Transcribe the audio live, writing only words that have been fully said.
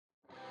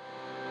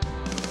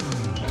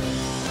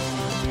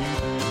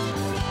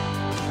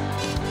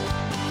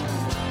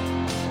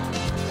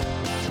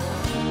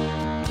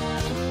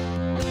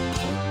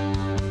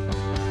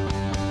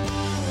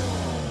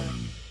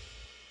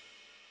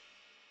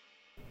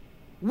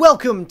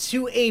Welcome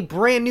to a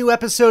brand new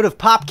episode of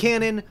Pop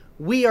Cannon.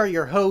 We are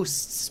your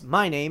hosts.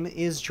 My name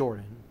is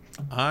Jordan.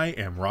 I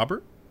am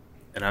Robert.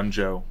 And I'm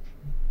Joe.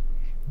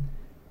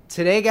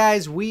 Today,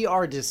 guys, we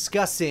are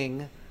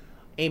discussing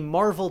a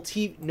Marvel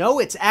TV... No,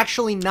 it's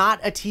actually not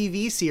a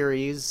TV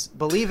series.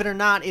 Believe it or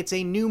not, it's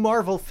a new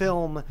Marvel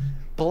film,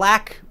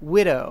 Black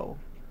Widow.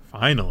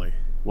 Finally.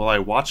 Well, I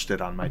watched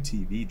it on my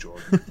TV,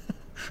 Jordan.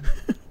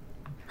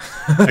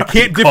 I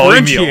can't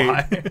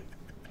differentiate.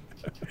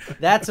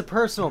 That's a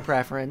personal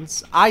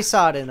preference. I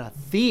saw it in a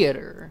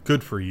theater.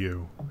 Good for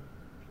you.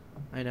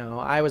 I know.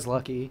 I was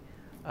lucky.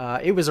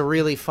 It was a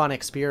really fun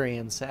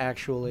experience,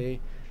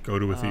 actually. Go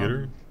to a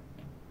theater?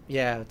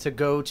 Yeah, to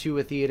go to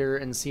a theater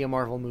and see a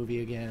Marvel movie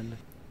again.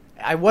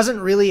 I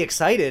wasn't really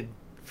excited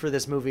for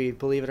this movie,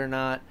 believe it or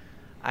not.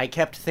 I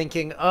kept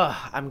thinking,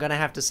 I'm going to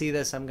have to see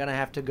this. I'm going to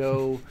have to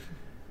go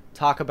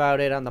talk about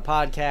it on the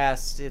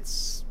podcast.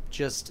 It's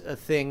just a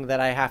thing that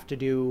I have to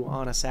do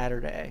on a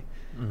Saturday.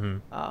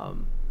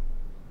 Mm-hmm.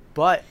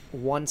 But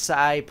once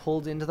I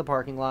pulled into the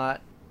parking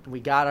lot,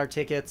 we got our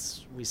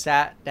tickets, we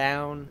sat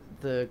down,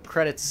 the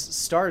credits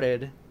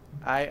started,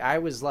 I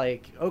was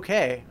like,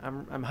 okay,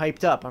 I'm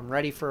hyped up. I'm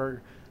ready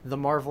for the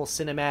Marvel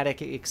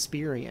Cinematic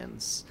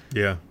Experience.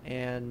 Yeah.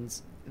 And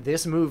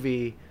this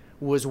movie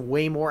was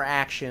way more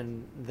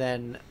action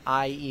than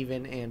I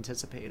even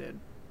anticipated.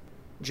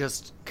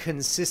 Just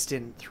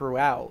consistent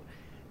throughout.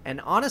 And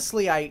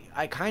honestly,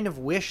 I kind of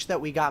wish that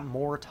we got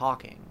more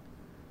talking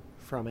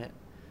from it.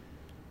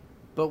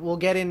 But we'll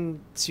get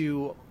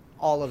into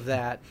all of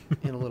that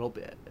in a little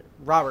bit.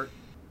 Robert,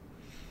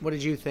 what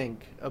did you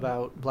think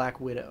about Black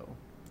Widow?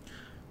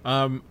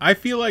 I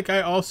feel like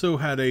I also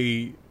had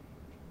a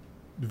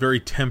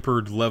very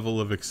tempered level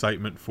of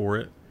excitement for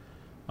it,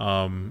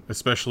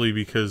 especially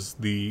because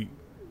the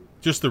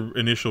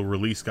initial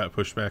release got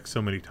pushed back so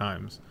many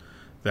times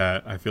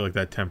that I feel like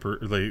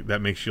that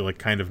makes you like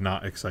kind of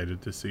not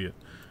excited to see it.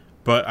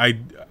 But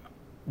I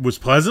was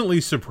pleasantly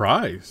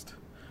surprised.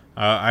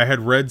 I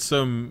had read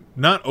some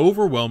not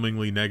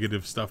overwhelmingly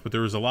negative stuff, but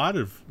there was a lot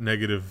of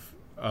negative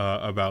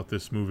about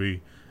this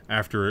movie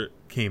after it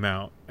came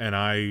out, and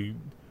I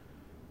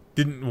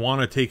didn't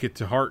want to take it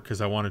to heart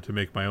because I wanted to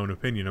make my own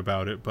opinion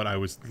about it, but I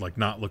was like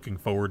not looking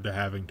forward to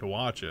having to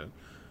watch it.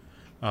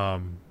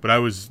 But I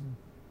was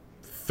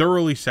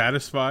thoroughly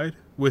satisfied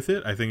with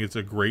it. I think it's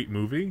a great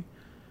movie,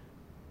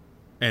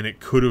 and it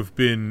could have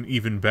been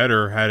even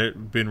better had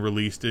it been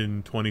released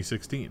in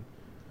 2016.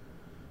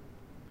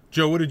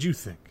 Joe, what did you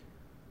think?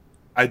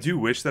 I do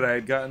wish that I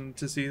had gotten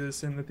to see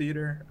this in the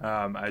theater.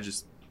 I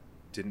just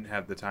didn't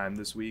have the time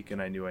this week, and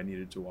I knew I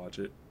needed to watch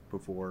it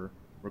before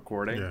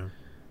recording.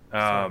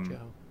 Yeah.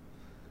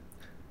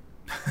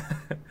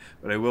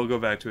 But I will go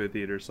back to a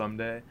theater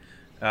someday.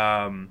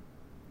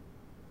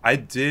 I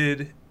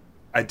didn't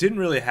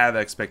really have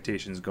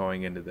expectations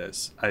going into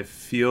this. I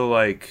feel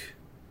like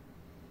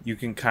you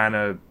can kind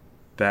of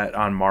bet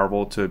on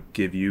Marvel to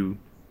give you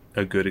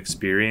a good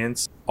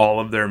experience. All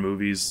of their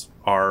movies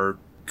are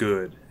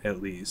good,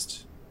 at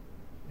least.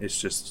 It's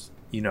just,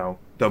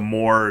 the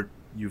more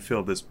you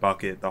fill this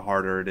bucket, the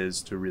harder it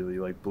is to really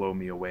like blow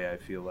me away, I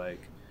feel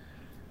like.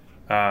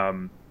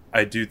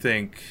 I do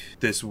think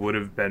this would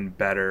have been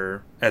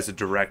better as a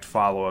direct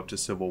follow-up to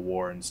Civil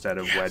War instead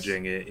of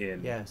wedging it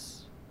in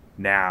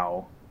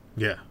now.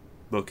 Yeah.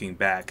 Looking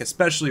back,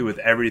 especially with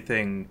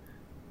everything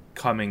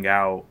coming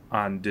out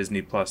on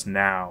Disney Plus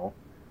now.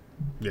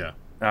 Yeah.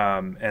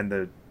 And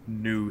the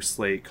new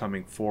slate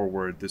coming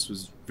forward, this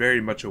was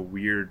very much a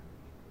weird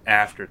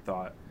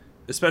afterthought,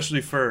 especially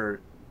for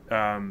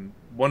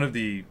one of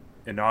the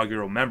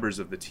inaugural members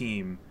of the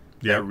team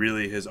that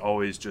really has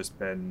always just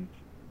been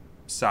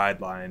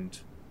sidelined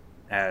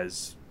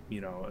as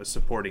a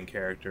supporting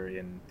character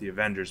in the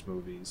Avengers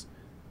movies,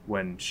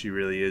 when she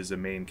really is a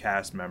main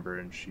cast member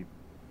and she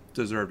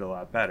deserved a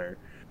lot better.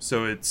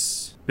 So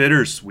it's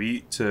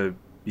bittersweet to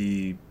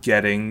be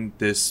getting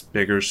this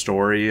bigger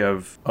story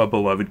of a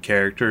beloved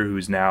character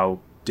who's now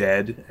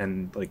dead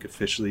and like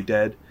officially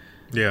dead.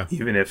 Yeah.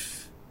 Even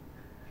if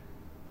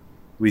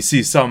we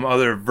see some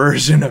other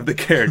version of the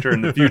character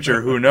in the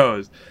future, who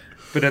knows?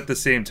 But at the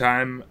same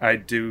time, I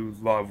do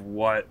love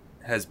what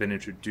has been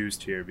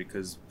introduced here,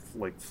 because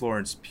like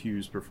Florence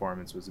Pugh's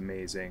performance was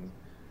amazing.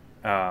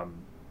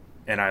 And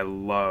I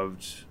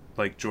loved,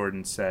 like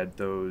Jordan said,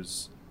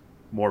 those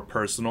more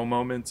personal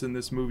moments in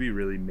this movie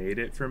really made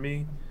it for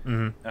me.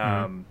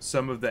 Mm-hmm.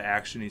 Some of the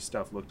action-y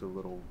stuff looked a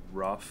little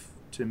rough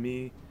to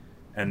me,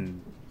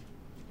 and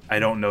I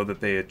don't know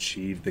that they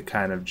achieved the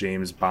kind of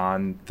James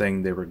Bond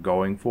thing they were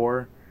going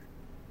for,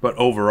 but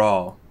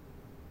overall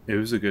it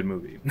was a good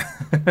movie.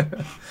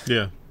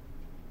 Yeah.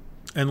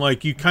 And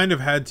like you kind of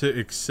had to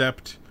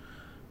accept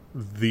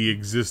the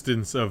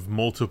existence of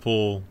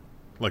multiple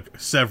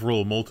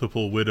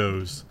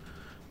widows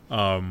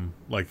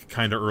like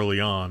kind of early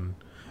on.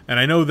 And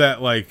I know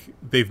that like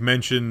they've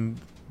mentioned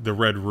the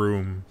Red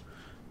Room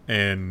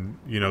and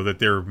that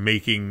they're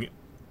making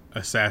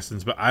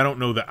assassins, but I don't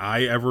know that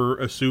I ever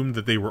assumed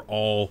that they were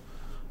all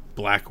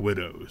Black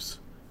Widows.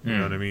 You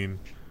know what I mean?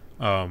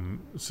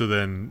 So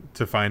then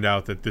to find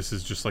out that this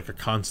is just like a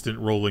constant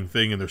rolling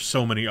thing and there's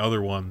so many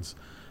other ones,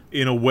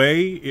 in a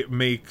way it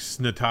makes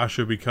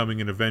Natasha becoming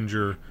an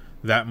Avenger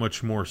that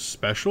much more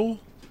special.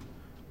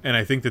 And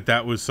I think that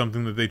that was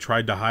something that they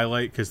tried to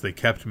highlight because they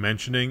kept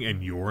mentioning,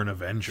 and you're an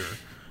Avenger,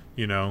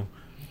 you know?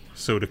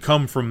 So to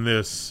come from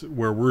this,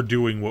 where we're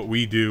doing what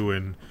we do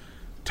and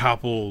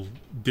topple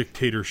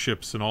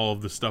dictatorships and all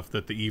of the stuff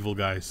that the evil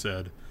guy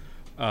said,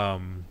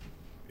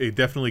 it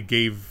definitely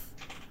gave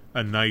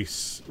a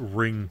nice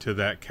ring to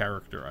that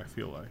character, I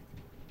feel like.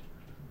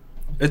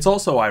 It's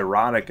also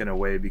ironic in a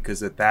way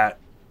because at that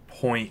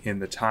point in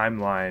the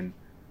timeline,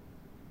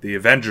 the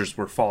Avengers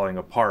were falling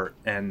apart,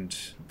 and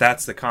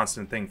that's the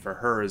constant thing for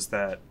her, is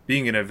that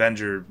being an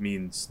Avenger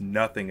means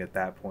nothing at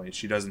that point.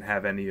 She doesn't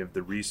have any of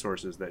the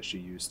resources that she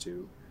used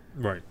to.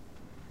 Right.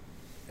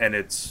 And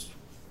it's,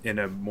 in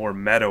a more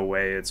meta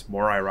way, it's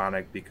more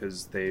ironic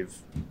because they've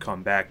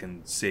come back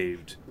and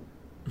saved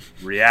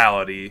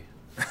reality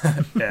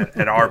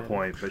at our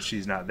point, but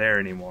she's not there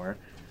anymore.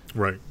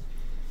 Right.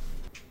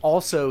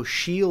 Also,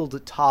 S.H.I.E.L.D.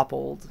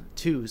 toppled,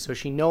 too, so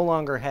she no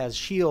longer has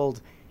S.H.I.E.L.D.,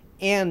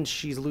 and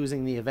she's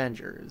losing the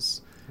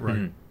Avengers. Right.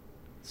 Mhm.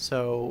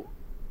 So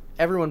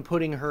everyone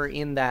putting her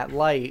in that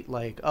light,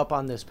 like up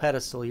on this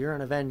pedestal, you're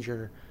an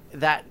Avenger,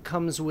 that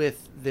comes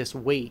with this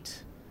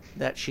weight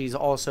that she's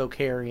also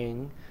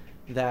carrying,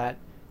 that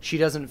she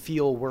doesn't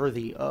feel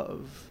worthy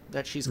of,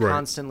 that she's Right.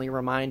 constantly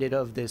reminded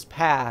of this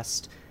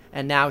past,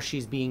 and now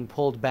she's being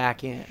pulled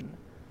back in.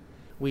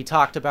 We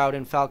talked about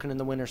in Falcon and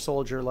the Winter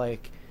Soldier,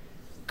 like,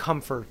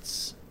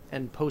 comforts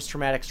and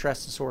post-traumatic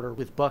stress disorder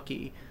with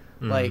Bucky.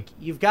 Like,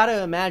 you've got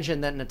to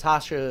imagine that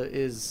Natasha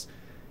is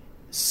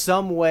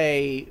some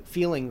way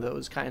feeling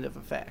those kind of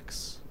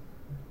effects.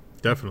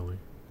 Definitely.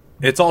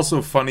 It's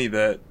also funny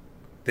that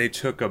they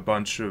took a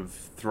bunch of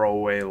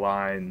throwaway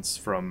lines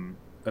from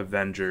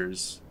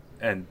Avengers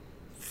and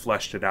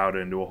fleshed it out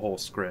into a whole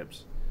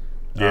script.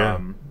 Yeah.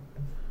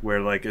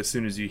 Where, like, as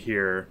soon as you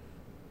hear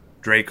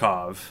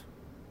Dreykov,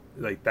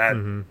 like, that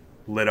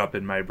lit up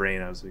in my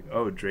brain. I was like,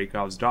 oh,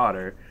 Dreykov's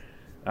daughter.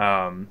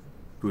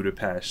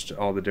 Budapest,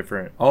 all the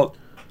different, all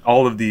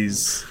of these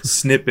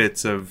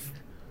snippets of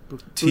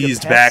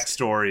teased Budapest?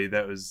 backstory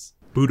that was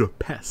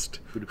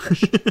Budapest.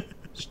 Budapest.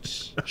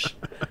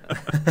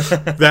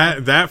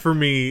 That for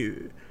me,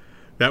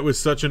 that was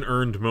such an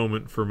earned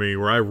moment for me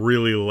where I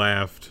really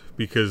laughed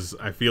because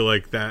I feel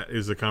like that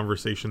is a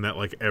conversation that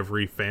like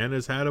every fan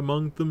has had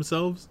among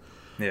themselves.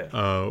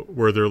 Yeah.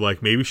 Where they're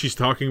like, maybe she's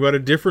talking about a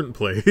different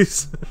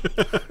place.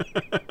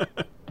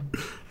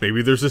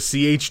 Maybe there's a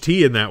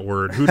CHT in that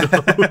word. Who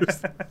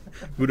knows?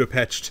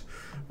 Budapest.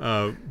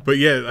 But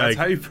yeah, That's like,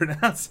 how you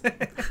pronounce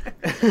it.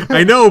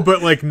 I know,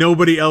 but like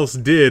nobody else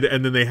did,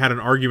 and then they had an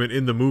argument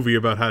in the movie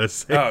about how to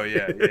say Oh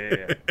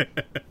yeah.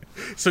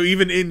 So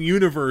even in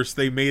universe,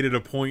 they made it a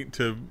point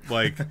to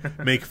like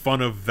make fun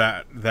of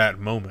that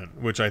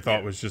moment, which I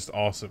thought was just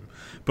awesome.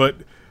 But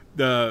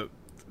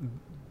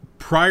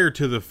prior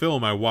to the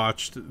film, I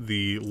watched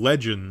the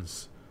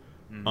Legends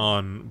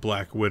on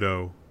Black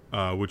Widow,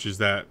 which is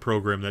that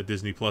program that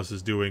Disney Plus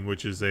is doing,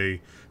 which is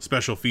a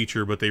special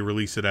feature, but they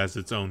release it as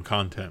its own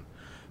content.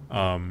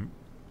 And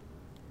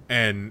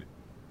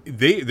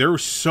there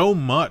was so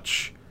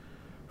much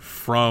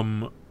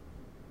from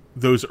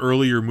those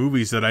earlier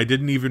movies that I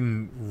didn't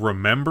even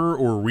remember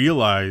or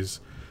realize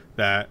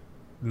that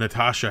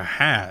Natasha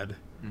had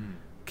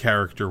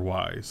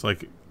character-wise.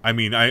 Like, I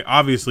mean, I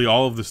obviously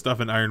all of the stuff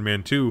in Iron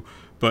Man 2,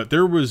 but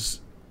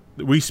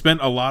we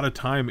spent a lot of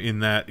time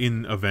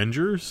in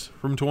Avengers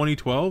from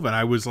 2012, and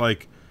I was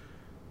like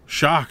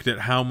shocked at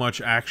how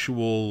much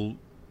actual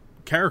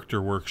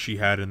character work she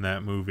had in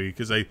that movie,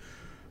 because I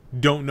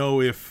don't know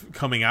if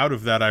coming out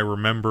of that I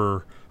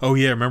remember, oh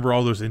yeah, remember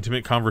all those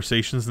intimate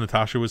conversations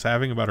Natasha was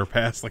having about her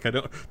past? Like,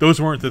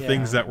 those weren't the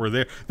things that were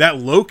there. That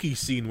Loki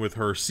scene with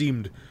her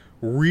seemed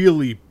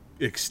really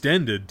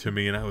extended to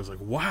me, and I was like,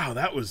 wow,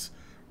 that was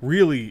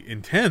really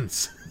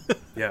intense.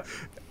 Yeah.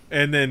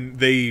 And then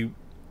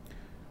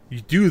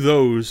you do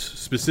those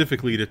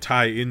specifically to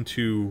tie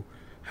into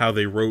how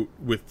they wrote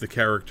with the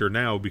character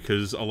now,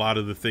 because a lot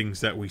of the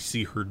things that we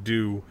see her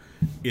do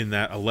in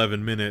that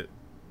 11-minute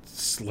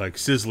like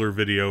sizzler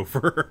video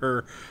for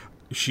her,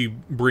 she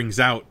brings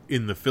out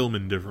in the film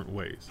in different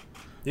ways.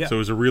 Yeah. So it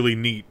was a really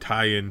neat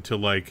tie-in to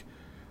like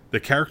the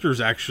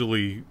character's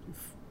actually,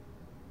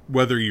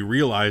 whether you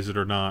realize it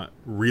or not,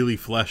 really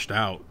fleshed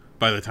out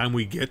by the time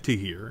we get to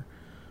here.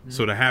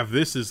 So to have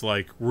this is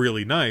like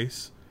really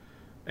nice,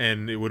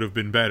 and it would have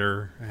been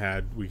better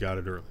had we got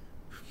it early.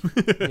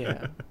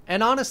 Yeah.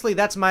 And honestly,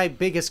 that's my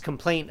biggest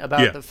complaint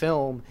about the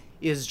film,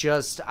 is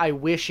just I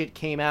wish it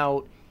came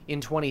out in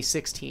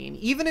 2016.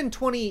 Even in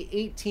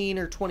 2018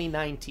 or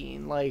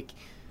 2019. Like,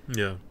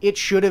 it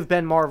should have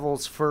been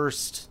Marvel's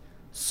first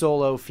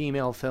solo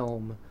female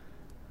film,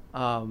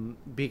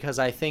 because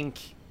I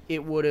think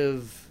it would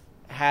have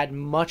had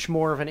much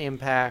more of an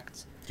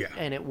impact,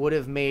 and it would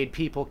have made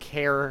people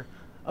care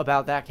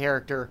about that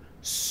character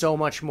so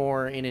much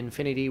more in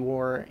Infinity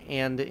War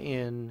and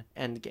in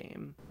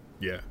Endgame.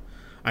 Yeah.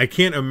 I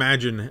can't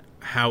imagine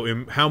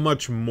how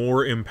much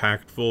more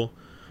impactful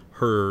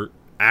her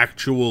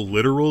actual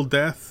literal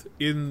death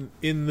in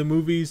the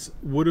movies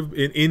would have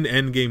in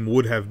Endgame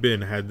would have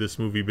been had this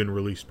movie been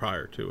released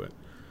prior to it.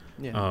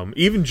 Yeah.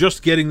 Even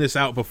just getting this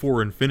out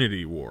before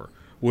Infinity War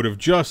would have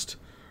just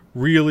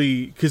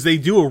really, because they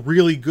do a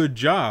really good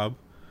job.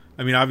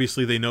 I mean,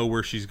 obviously they know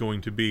where she's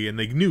going to be, and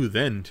they knew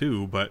then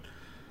too, but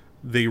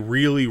they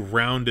really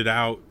rounded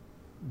out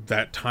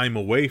that time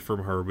away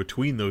from her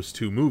between those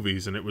two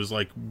movies, and it was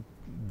like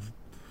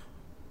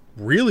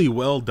really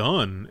well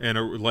done.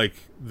 And like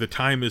the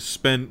time is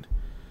spent,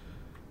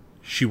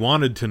 she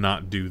wanted to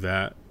not do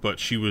that, but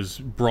she was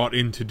brought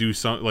in to do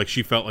something, like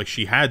she felt like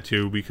she had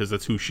to, because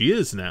that's who she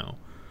is now.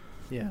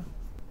 Yeah.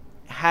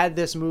 Had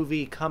this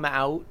movie come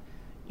out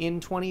in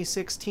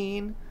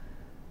 2016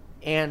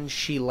 and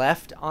she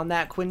left on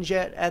that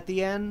Quinjet at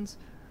the end,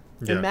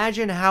 Yeah.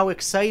 imagine how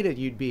excited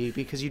you'd be,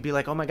 because you'd be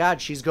like, oh my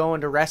god, she's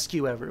going to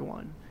rescue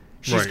everyone.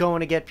 She's Right. going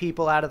to get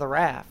people out of the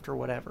raft or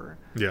whatever.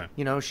 Yeah.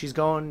 You know, she's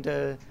going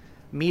to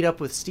meet up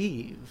with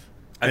Steve.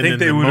 I And think then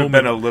they the would have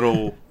been a moment-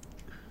 little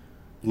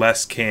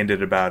less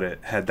candid about it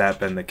had that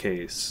been the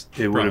case.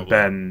 It would have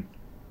Probably. been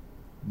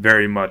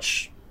very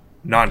much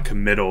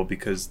non-committal,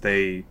 because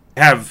they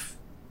have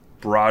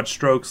broad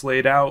strokes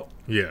laid out,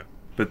 Yeah.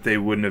 but they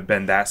wouldn't have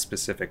been that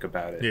specific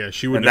about it. Yeah,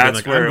 she wouldn't And have been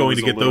that's like, where I'm it going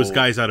to was a get those little-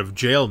 guys out of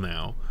jail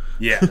now.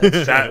 Yeah,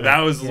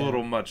 that was Yeah. a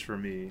little much for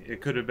me. It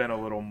could have been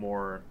a little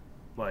more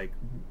like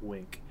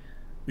wink.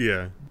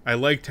 Yeah. I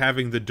liked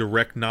having the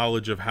direct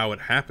knowledge of how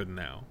it happened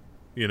now,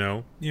 you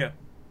know? Yeah.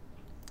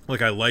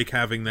 Like, I like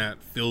having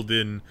that filled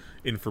in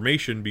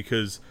information,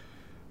 because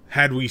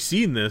had we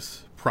seen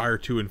this prior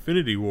to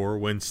Infinity War,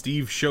 when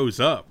Steve shows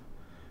up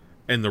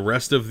and the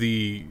rest of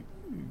the,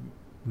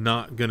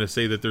 not gonna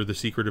say that they're the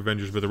Secret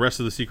Avengers, but the rest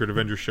of the Secret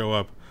Avengers show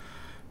up,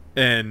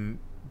 and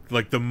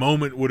like the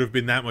moment would have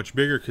been that much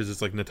bigger, because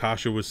it's like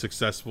Natasha was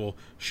successful,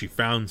 she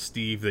found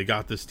Steve, they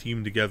got this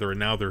team together, and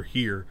now they're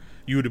here.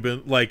 You would have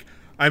been like,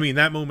 I mean,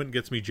 that moment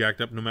gets me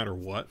jacked up no matter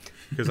what,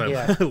 because I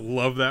Yeah.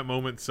 love that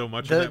moment so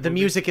much. in The that the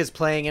movie. music is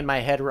playing in my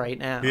head right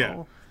now.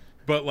 Yeah.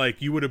 But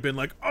like, you would have been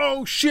like,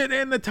 oh shit,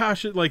 and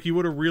Natasha, like you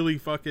would have really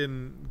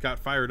fucking got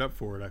fired up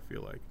for it, I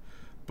feel like.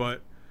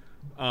 But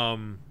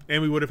and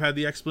we would have had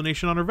the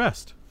explanation on her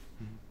vest.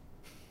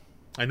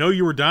 I know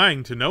you were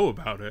dying to know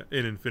about it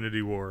in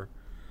Infinity War.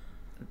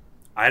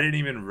 I didn't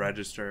even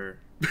register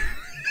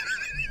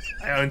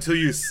until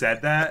you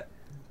said that.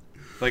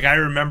 Like, I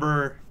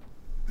remember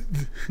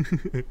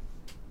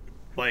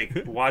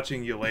like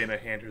watching Yelena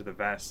hand her the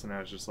vest, and I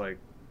was just like,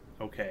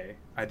 okay.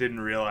 I didn't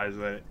realize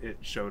that it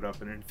showed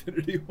up in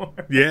Infinity War.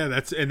 Yeah,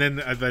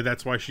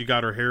 that's why she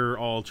got her hair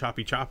all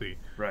choppy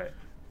Right.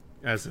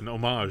 as an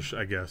homage,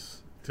 I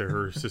guess, to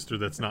her sister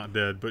that's not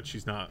dead, but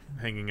she's not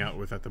hanging out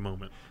with at the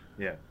moment.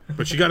 Yeah.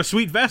 But she got a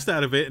sweet vest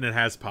out of it, and it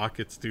has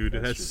pockets, dude.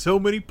 It That's has true. so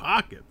many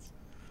pockets.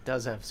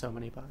 Does have so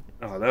many pockets.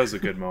 Oh, that was a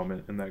good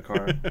moment in that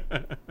car.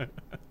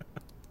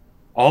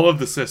 All of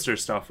the sister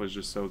stuff was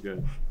just so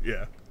good.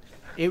 Yeah.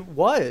 It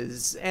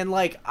was, and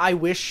like, I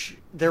wish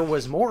there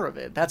was more of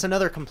it. That's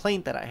another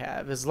complaint that I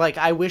have, is like,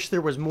 I wish there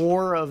was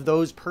more of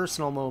those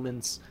personal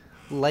moments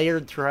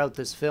layered throughout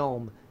this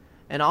film.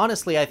 And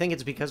honestly, I think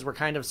it's because we're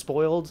kind of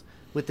spoiled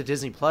with the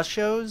Disney Plus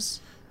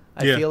shows.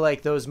 I Yeah. feel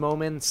like those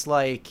moments,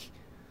 like,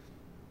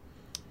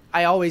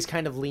 I always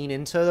kind of lean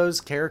into those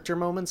character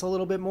moments a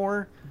little bit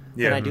more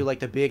than Yeah. I do like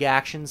the big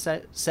action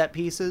set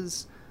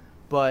pieces.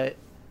 But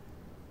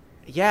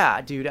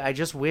yeah, dude, I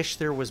just wish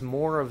there was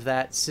more of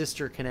that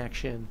sister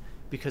connection,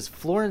 because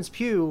Florence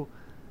Pugh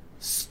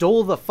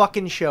stole the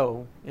fucking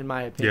show, in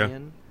my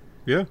opinion.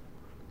 Yeah.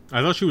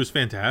 I thought she was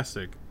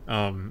fantastic.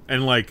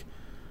 And like,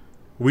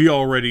 we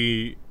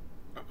already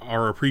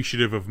are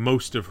appreciative of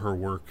most of her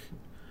work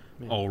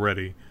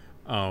already.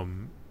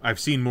 I've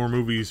seen more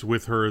movies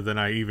with her than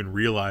I even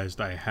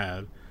realized I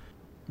had.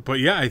 But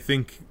yeah, I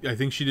think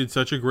she did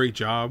such a great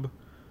job.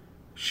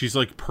 She's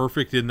like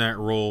perfect in that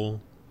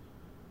role.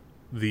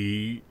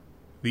 The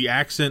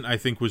accent, I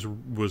think, was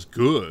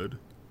good.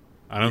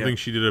 I don't Yeah. think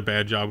she did a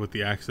bad job with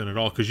the accent at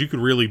all, because you could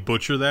really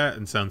butcher that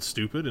and sound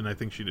stupid, and I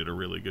think she did a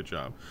really good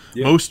job.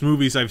 Yeah. Most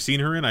movies I've seen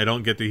her in, I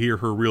don't get to hear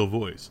her real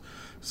voice.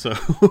 So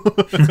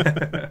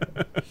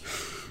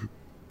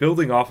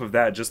Building off of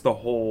that, just the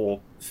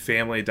whole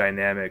family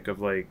dynamic of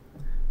like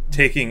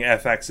taking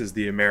FX as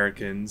the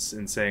Americans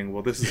and saying,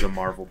 well, this is a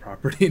Marvel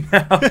property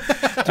now.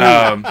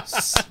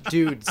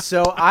 Dude,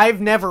 so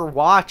I've never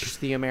watched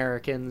The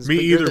Americans. Me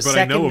but you're either, the but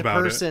I know second about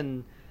it.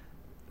 person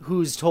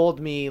who's told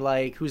me,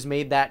 like, who's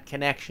made that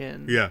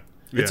connection. yeah.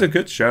 It's a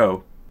good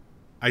show.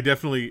 I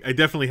definitely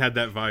had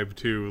that vibe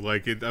too.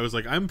 Like, I was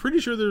like, I'm pretty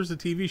sure there was a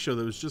TV show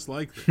that was just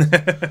like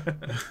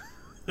this.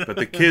 But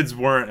the kids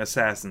weren't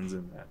assassins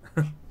in that.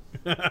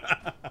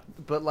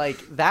 But like,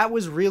 that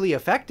was really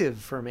effective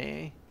for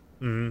me.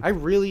 Mhm. I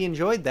really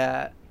enjoyed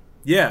that.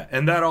 Yeah,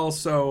 and that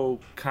also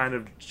kind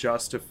of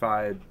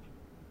justified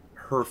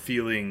her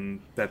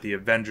feeling that the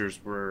Avengers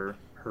were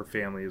her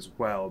family as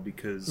well,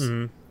 because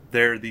Mhm.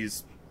 they're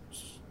these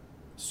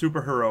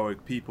super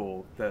heroic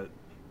people that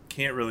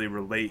can't really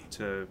relate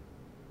to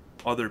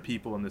other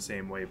people in the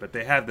same way, but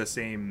they have the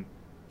same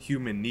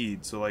human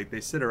needs. So like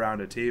they sit around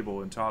a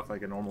table and talk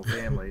like a normal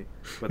family,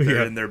 but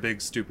they're in their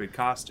big stupid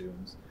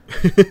costumes.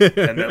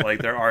 And then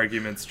like their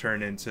arguments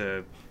turn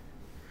into,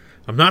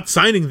 I'm not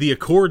signing the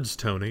Accords,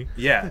 Tony.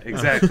 Yeah,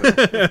 exactly.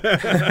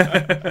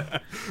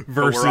 Versus,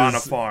 but we're on a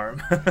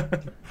farm.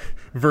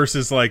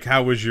 Versus like,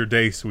 how was your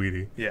day,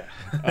 sweetie? Yeah.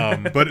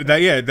 But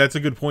that's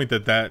a good point,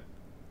 that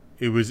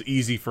it was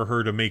easy for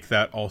her to make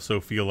that also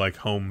feel like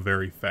home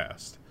very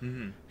fast.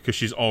 Mm-hmm. Because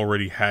she's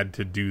already had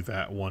to do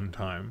that one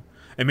time.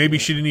 And maybe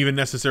she didn't even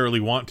necessarily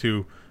want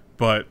to,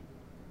 but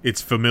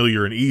it's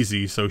familiar and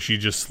easy, so she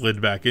just slid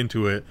back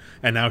into it,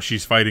 and now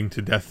she's fighting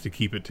to death to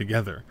keep it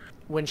together.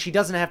 When she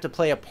doesn't have to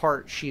play a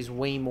part, she's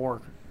way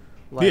more,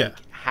 like,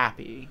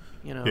 happy,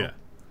 you know? Yeah,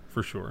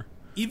 for sure.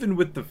 Even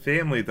with the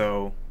family,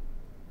 though,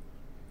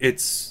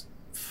 it's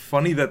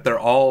funny that they're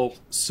all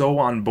so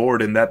on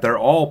board and that they're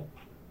all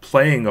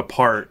playing a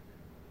part,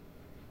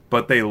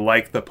 but they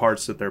like the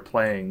parts that they're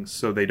playing,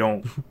 so they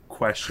don't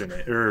question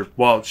it. Or,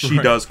 well, she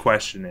does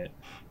question it,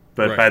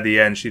 but by the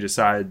end she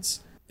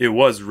decides it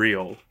was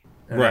real.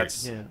 And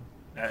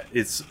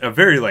it's a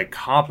very like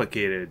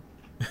complicated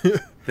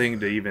thing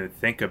to even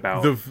think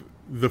about.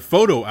 The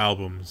photo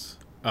albums.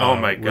 Oh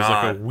my god! Was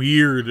like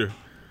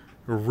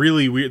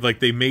really weird. Like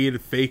they made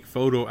fake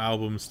photo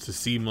albums to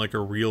seem like a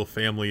real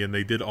family, and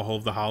they did all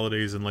of the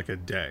holidays in like a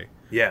day.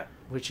 Yeah.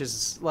 Which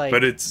is like,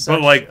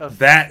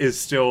 that is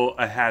still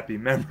a happy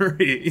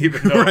memory,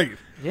 even though right.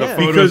 The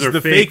photos because are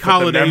the fake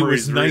holiday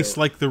was nice,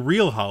 like the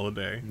real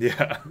holiday.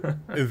 Yeah,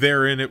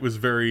 therein it was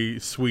very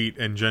sweet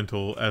and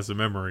gentle as a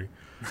memory,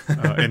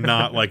 and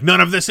not like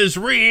none of this is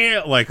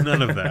real, like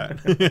none of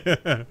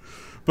that.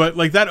 But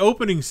like that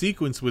opening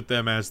sequence with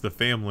them as the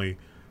family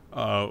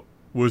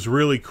was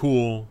really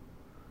cool.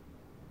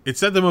 It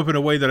set them up in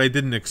a way that I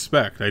didn't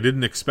expect. I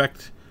didn't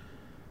expect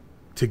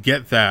to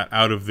get that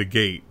out of the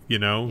gate, you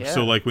know? Yeah.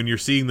 So like when you're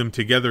seeing them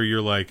together,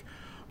 you're like,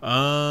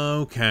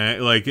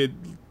 okay, like it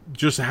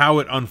just how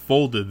it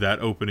unfolded, that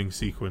opening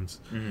sequence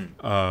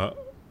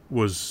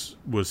was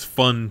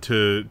fun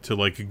to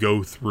like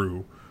go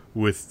through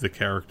with the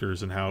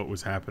characters and how it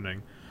was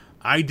happening.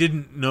 I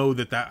didn't know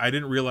I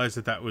didn't realize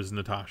that was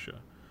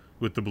Natasha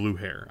with the blue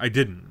hair. I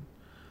didn't.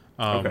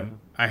 Okay.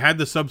 I had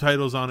the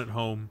subtitles on at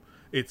home.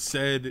 It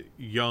said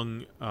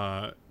young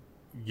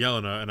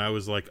Yelena, and I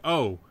was like,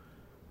 oh,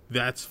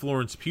 that's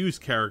Florence Pugh's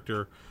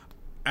character.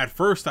 At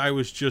first, I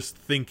was just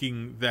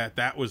thinking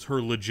that was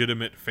her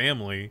legitimate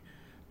family,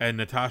 and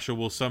Natasha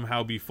will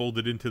somehow be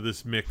folded into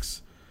this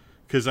mix,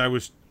 because I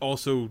was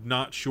also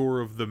not sure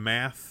of the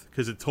math,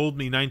 because it told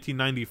me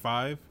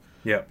 1995,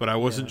 but I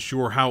wasn't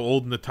sure how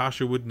old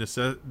Natasha would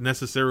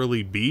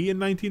necessarily be in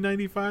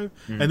 1995.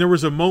 And there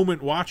was a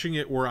moment watching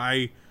it where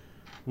I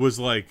was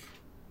like,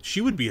 she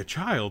would be a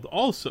child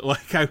also.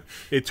 Like,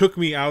 it took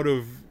me out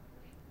of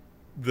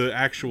the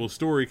actual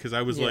story, because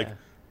I was like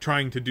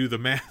trying to do the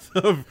math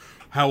of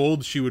how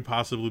old she would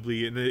possibly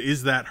be, and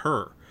is that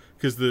her?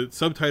 Because the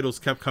subtitles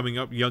kept coming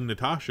up young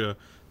Natasha,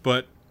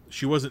 but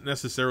she wasn't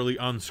necessarily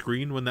on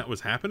screen when that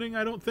was happening,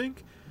 I don't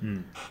think.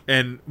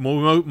 And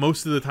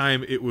most of the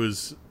time it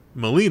was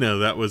Melina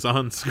that was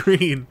on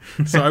screen.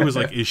 So I was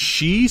like,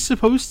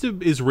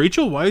 is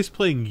Rachel Weisz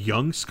playing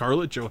young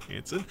Scarlett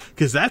Johansson?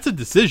 Because that's a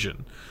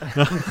decision.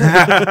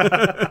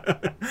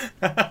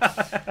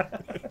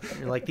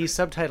 You're like, these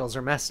subtitles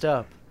are messed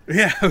up.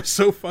 Yeah, I was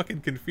so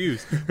fucking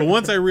confused. But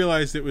once I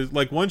realized it was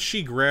like, once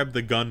she grabbed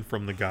the gun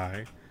from the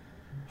guy,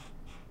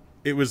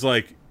 it was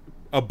like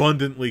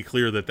abundantly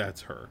clear that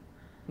that's her.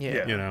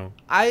 Yeah. You know,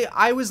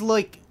 I was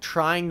like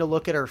trying to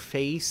look at her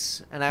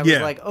face, and I was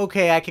like,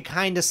 okay, I could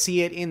kind of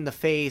see it in the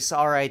face.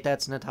 All right,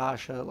 that's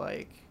Natasha.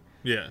 Like,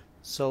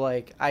 so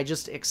like I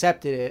just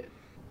accepted it.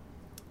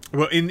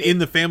 Well, in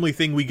the family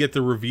thing, we get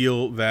the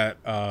reveal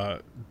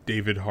that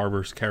David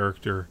Harbour's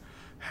character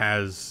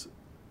has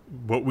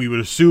what we would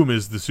assume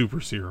is the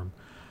super serum,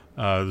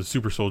 the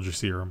super soldier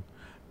serum,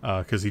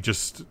 because he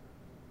just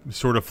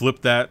sort of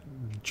flipped that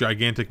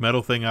gigantic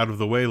metal thing out of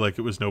the way like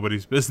it was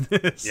nobody's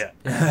business.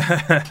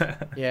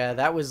 Yeah,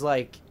 that was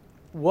like,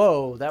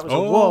 whoa, that was a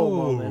whoa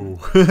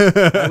moment.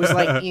 I was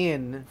like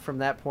in from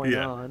that point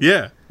on.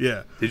 Yeah.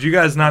 Did you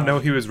guys not know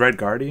he was Red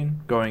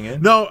Guardian going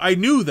in? No, I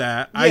knew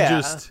that.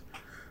 Yeah.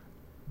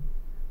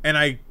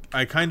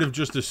 I kind of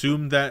just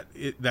assumed that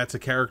that's a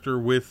character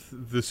with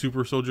the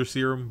super soldier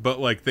serum, but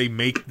like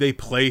they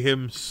play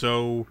him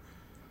so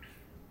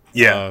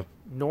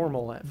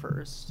normal at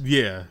first.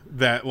 Yeah,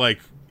 that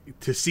like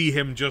to see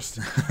him just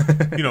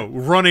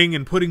running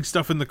and putting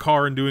stuff in the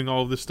car and doing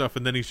all of this stuff,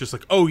 and then he's just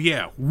like, oh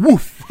yeah,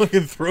 woof,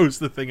 and throws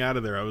the thing out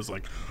of there. I was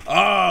like,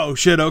 oh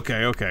shit,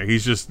 okay.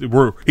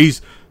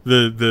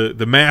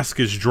 The mask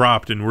is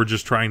dropped and we're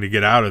just trying to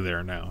get out of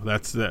there now.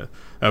 That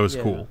was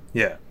cool.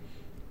 Yeah.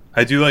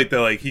 I do like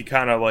that, like, he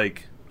kind of,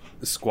 like,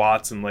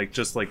 squats and, like,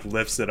 just, like,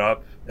 lifts it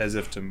up as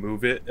if to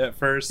move it at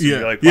first. And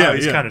you're like, wow,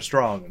 he's kind of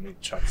strong. And he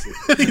chucks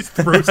it. He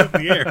throws it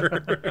in the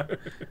air.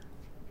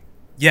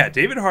 Yeah,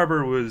 David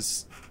Harbour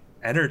was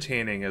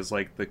entertaining as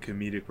like the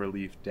comedic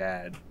relief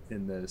dad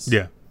in this.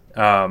 Yeah.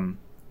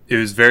 It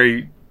was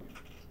very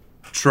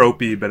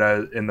tropey, but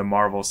in the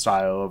Marvel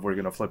style of we're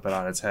gonna flip it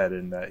on its head,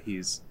 and that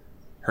he's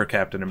her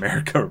Captain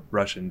America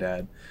Russian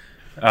dad.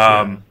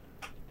 And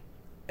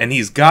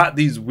he's got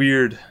these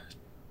weird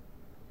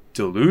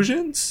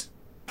delusions.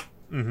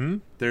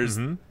 There's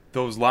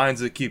those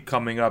lines that keep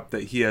coming up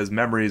that he has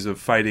memories of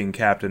fighting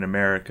Captain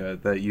America,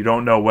 that you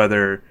don't know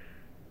whether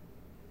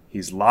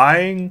he's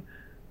lying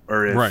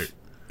or if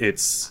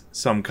it's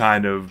some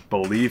kind of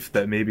belief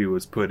that maybe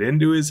was put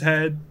into his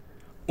head,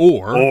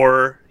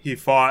 or he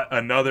fought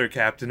another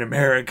Captain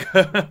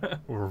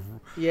America.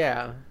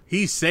 Yeah.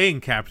 He's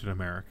saying Captain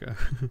America,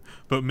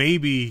 but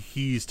maybe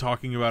he's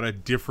talking about a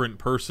different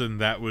person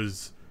that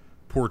was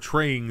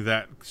portraying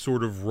that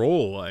sort of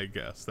role, I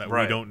guess, that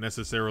we don't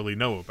necessarily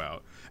know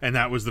about. And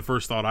that was the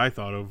first thought I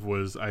thought of,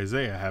 was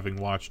Isaiah, having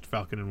watched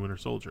Falcon and Winter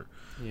Soldier.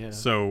 Yeah.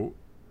 So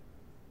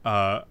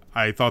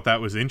I thought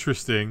that was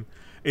interesting.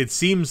 It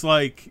seems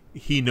like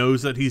he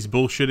knows that he's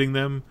bullshitting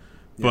them,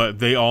 but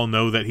they all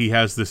know that he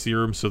has the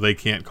serum, so they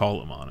can't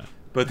call him on it.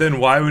 But then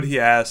why would he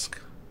ask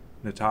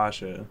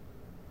Natasha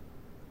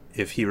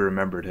if he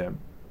remembered him?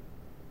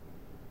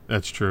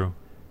 That's true.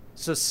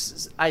 So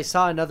I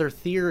saw another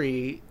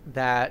theory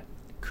that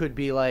could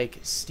be like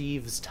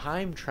Steve's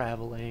time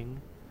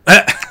traveling.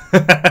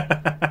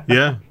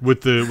 Yeah,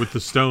 with the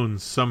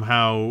stones.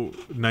 Somehow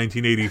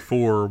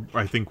 1984,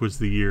 I think, was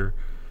the year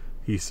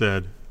he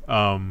said.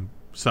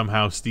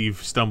 Somehow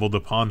Steve stumbled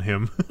upon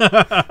him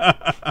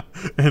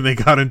and they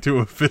got into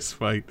a fist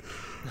fight,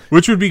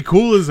 which would be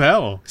cool as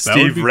hell.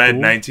 Steve read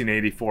cool.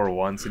 1984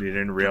 once and he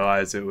didn't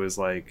realize it was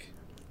like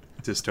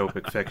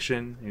dystopic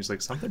fiction. He was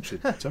like,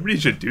 somebody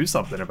should do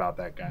something about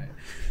that guy.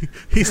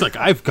 He's like,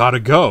 I've got to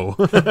go.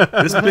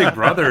 This big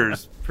brother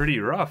is pretty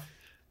rough.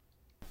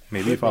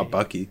 Maybe he fought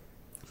Bucky.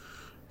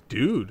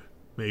 Dude,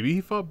 maybe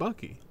he fought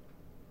Bucky.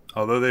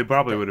 Although they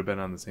probably would have been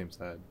on the same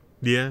side.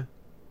 Yeah.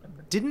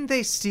 Didn't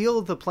they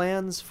steal the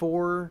plans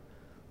for,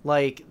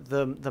 like,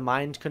 the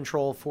mind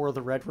control for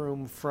the Red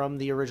Room from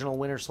the original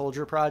Winter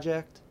Soldier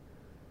project?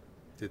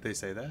 Did they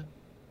say that?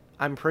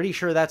 I'm pretty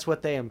sure that's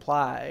what they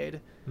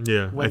implied.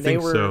 Yeah, when I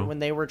think so. When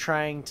they were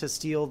trying to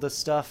steal the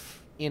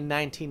stuff in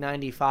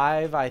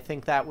 1995, I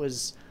think that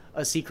was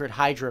a secret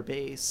Hydra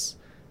base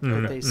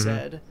that they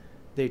said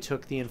they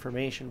took the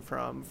information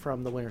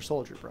from the Winter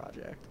Soldier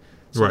project.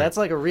 So that's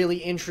like a really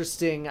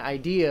interesting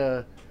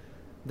idea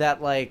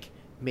that, like,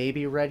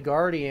 maybe Red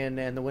Guardian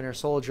and the Winter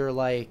Soldier,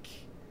 like,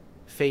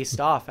 faced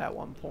off at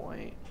one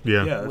point.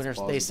 Yeah.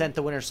 They sent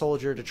the Winter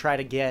Soldier to try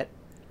to get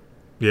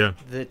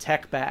the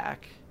tech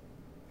back.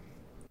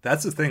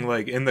 That's the thing,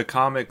 like, in the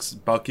comics,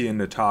 Bucky and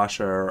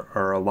Natasha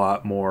are a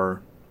lot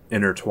more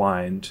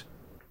intertwined,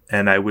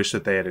 and I wish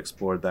that they had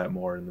explored that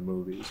more in the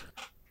movies.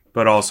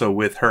 But also,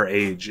 with her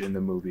age in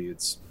the movie,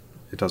 it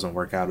doesn't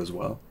work out as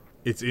well.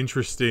 It's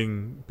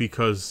interesting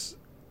because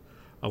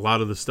a lot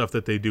of the stuff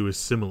that they do is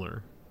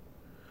similar.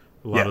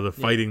 A lot of the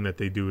fighting that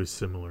they do is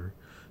similar.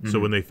 So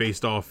when they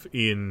faced off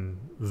in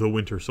The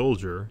Winter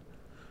Soldier,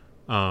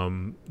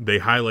 they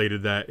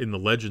highlighted that in the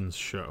Legends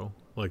show,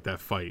 like that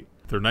fight.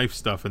 Their knife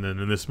stuff, and then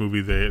in this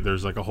movie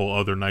there's like a whole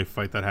other knife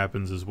fight that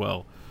happens as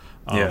well.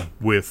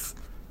 With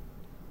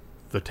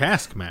the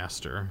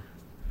Taskmaster.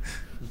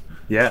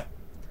 Yeah.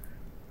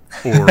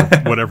 Or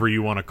whatever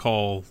you want to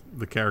call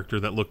the character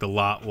that looked a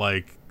lot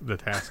like the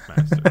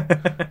Taskmaster.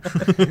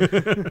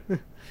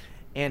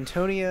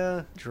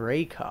 Antonia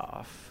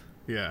Dreykov.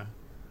 Yeah.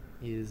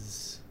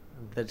 Is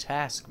the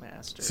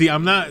Taskmaster. See,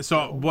 I'm not.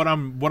 So what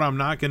I'm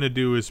not gonna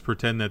do is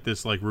pretend that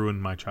this like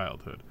ruined my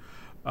childhood.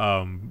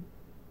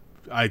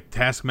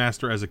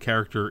 Taskmaster as a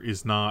character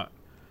is not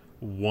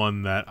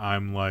one that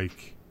I'm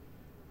like,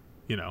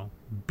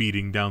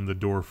 beating down the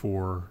door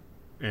for,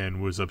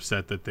 and was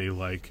upset that they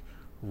like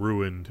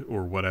ruined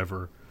or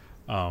whatever.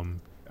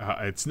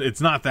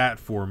 It's not that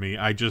for me.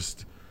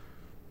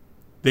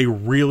 They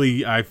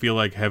really, I feel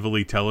like,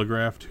 heavily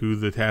telegraphed who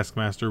the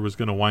Taskmaster was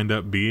going to wind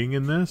up being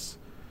in this.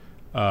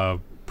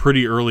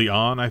 Pretty early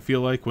on, I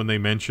feel like, when they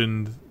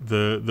mentioned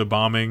the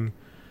bombing.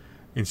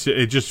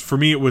 It just, for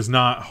me, it was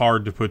not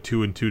hard to put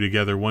two and two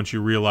together once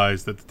you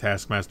realize that the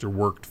Taskmaster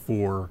worked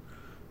for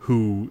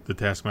who the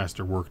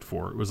Taskmaster worked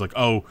for. It was like,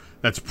 oh,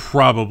 that's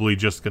probably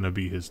just going to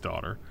be his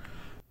daughter.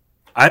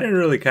 I didn't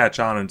really catch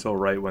on until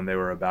right when they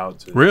were about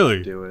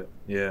to do it.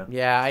 Yeah.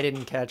 Yeah, I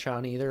didn't catch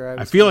on either.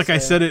 I feel like I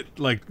said it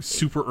like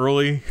super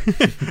early,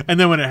 and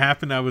then when it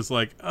happened, I was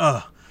like,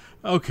 "Oh,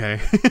 okay."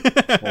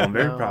 Well, I'm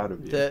very proud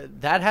of you.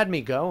 That had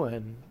me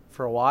going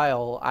for a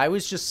while. I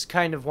was just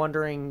kind of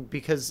wondering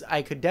because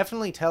I could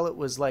definitely tell it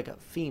was like a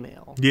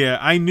female. Yeah,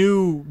 I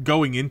knew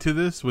going into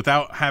this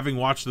without having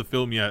watched the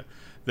film yet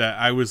that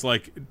I was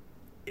like,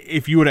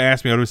 if you would have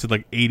asked me, I would have said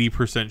like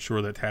 80%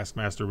 sure that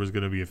Taskmaster was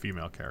going to be a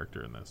female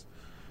character in this.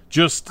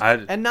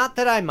 And not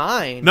that I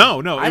mind. No,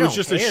 it was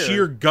just a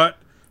sheer gut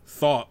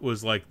thought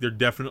was like, they're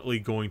definitely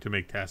going to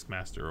make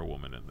Taskmaster a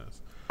woman in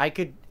this. I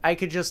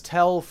could just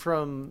tell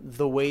from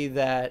the way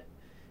that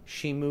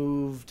she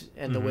moved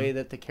and the way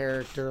that the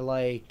character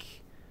like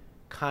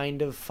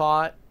kind of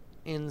fought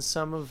in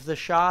some of the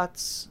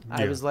shots.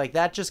 I Yeah. was like,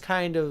 that just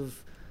kind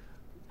of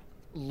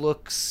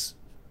looks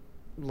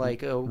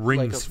like a Rings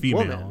like a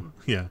female. woman.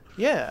 Yeah.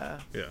 Yeah.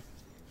 Yeah.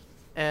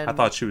 And I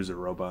thought she was a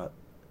robot.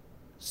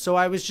 so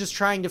I was just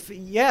trying to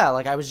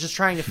I was just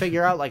trying to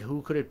figure out like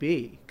who could it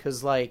be,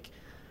 cuz like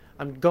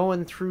I'm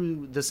going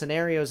through the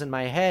scenarios in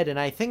my head, and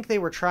I think they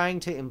were trying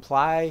to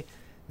imply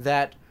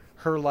that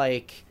her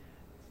like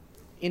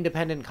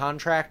independent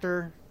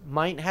contractor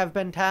might have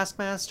been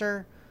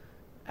Taskmaster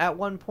at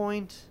one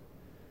point.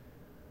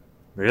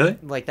 Really?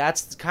 Like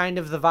that's kind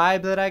of the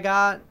vibe that I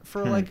got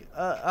for like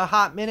a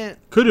hot minute.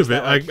 Could have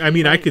That, been. like, I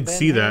mean, he I might could have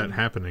see been that him.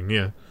 happening.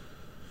 Yeah.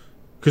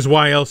 Because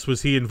why else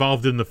was he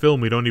involved in the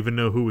film? We don't even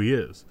know who he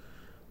is.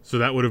 So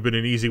that would have been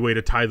an easy way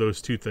to tie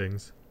those two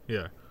things.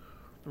 Yeah.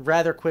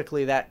 Rather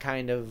quickly, that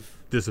kind of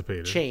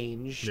Dissipated.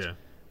 changed. Yeah.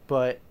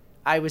 But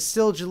I was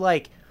still just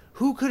like,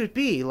 who could it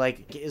be?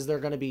 Like, is there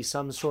going to be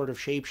some sort of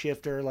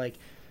shapeshifter, like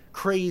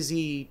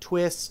crazy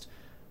twist?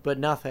 But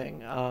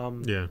nothing.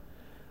 Yeah.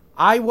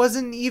 I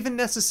wasn't even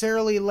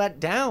necessarily let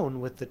down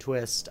with the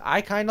twist.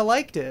 I kind of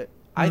liked it.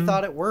 I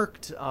thought it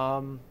worked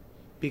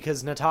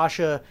because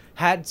Natasha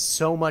had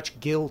so much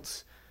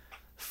guilt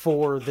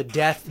for the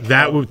death.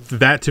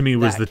 That to me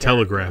was that the character.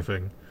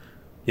 telegraphing.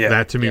 Yeah.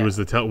 That to me Yeah. was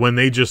the when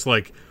they just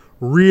like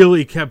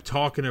really kept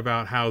talking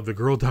about how the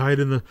girl died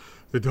in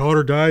the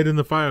daughter died in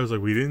the fire. I was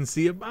like, we didn't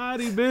see a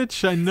body,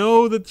 bitch. I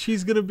know that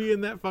she's gonna be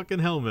in that fucking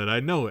helmet. I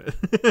know it.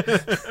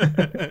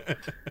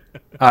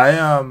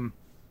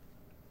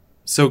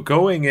 So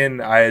going in,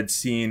 I had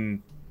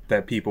seen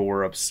that people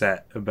were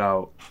upset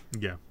about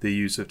Yeah. the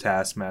use of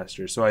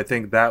Taskmaster. So I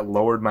think that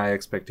lowered my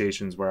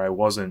expectations where I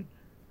wasn't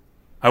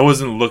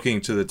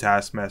looking to the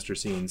Taskmaster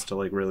scenes to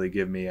like really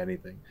give me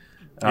anything.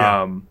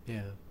 Yeah.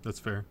 Yeah. That's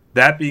fair.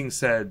 That being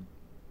said,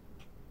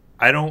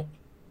 I don't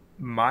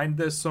mind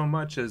this so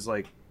much as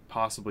like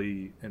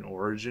possibly an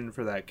origin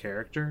for that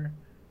character,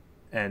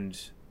 and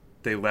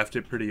they left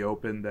it pretty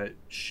open that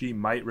she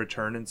might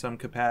return in some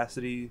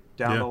capacity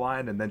down Yeah. the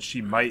line, and then she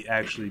might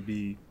actually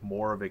be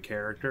more of a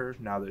character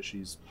now that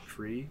she's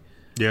free.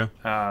 Yeah.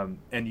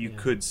 And you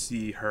could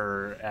see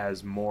her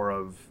as more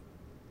of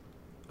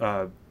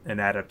an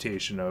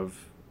adaptation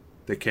of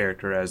the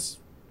character as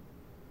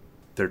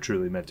they're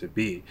truly meant to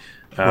be,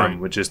 Right.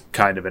 which is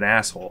kind of an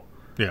asshole.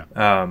 Yeah.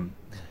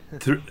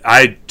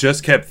 I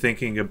just kept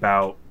thinking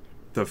about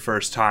the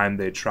first time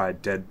they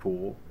tried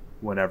Deadpool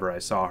whenever I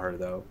saw her,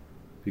 though,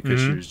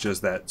 because she was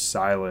just that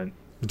silent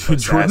Jordan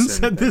assassin.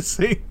 said the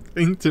same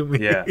thing to me.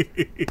 Yeah.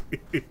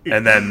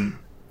 And then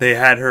they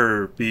had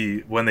her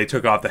be, when they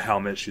took off the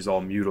helmet, she's all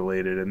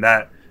mutilated, and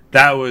that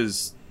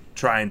was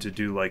trying to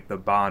do like the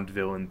Bond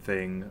villain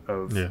thing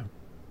of Yeah.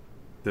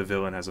 the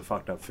villain has a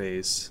fucked up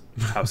face.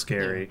 How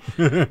scary.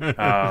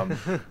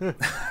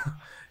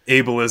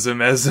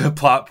 Ableism as a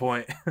plot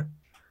point.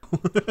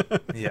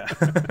 Yeah.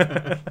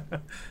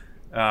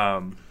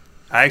 I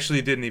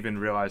actually didn't even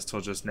realize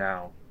till just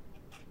now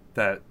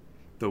that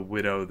the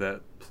widow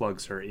that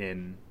plugs her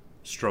in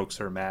strokes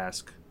her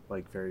mask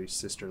like very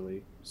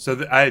sisterly.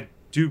 So I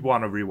do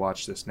want to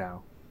rewatch this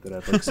now that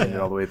I've like seen it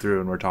all the way through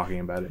and we're talking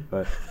about it.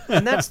 But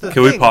And that's the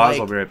can thing. we pause?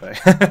 Like, I'll be right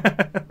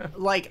back.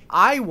 like,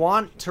 I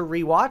want to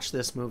rewatch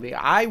this movie.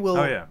 I will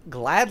Oh, yeah.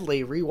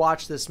 gladly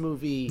rewatch this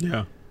movie.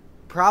 Yeah.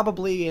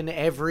 Probably in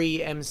every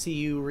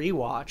MCU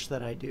rewatch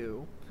that I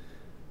do.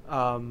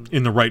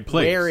 In the right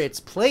place. Where it's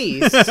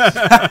placed.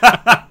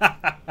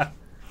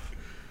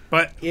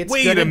 But It's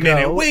wait gonna a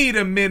minute, go- wait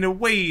a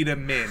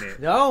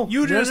minute. No,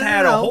 You just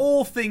had a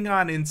whole thing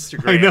on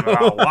Instagram know.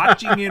 about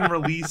watching in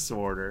release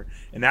order,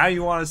 and now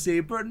you want to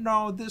say, but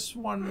no, this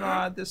one.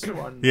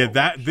 Yeah,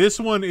 no. this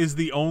one is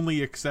the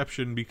only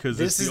exception because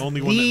This it's is the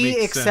only one that the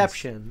makes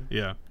exception. sense.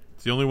 Yeah.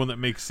 It's the only one that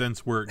makes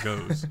sense where it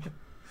goes.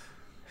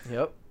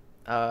 Yep.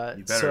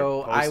 You better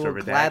So I post a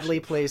will gladly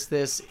redaction. place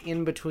this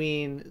in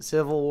between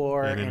Civil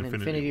War And and Infinity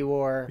Infinity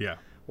War. Yeah.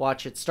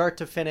 Watch it start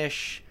to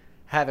finish,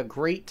 have a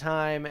great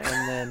time, and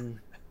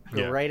then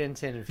go Yeah. right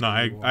into Infinity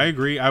No, War. I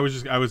agree. I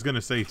was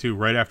gonna say too,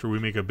 right after we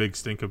make a big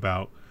stink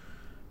about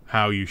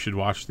how you should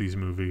watch these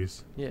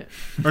movies. Yeah.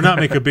 Or not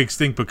make a big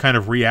stink, but kind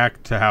of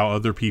react to how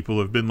other people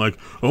have been like,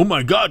 oh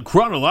my god,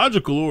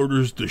 chronological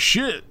order's the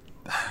shit.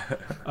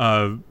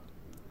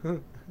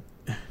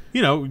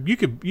 You know, you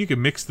could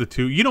mix the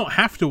two. You don't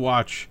have to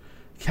watch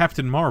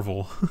Captain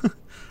Marvel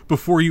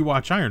before you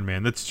watch Iron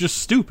Man. That's just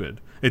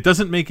stupid. It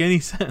doesn't make any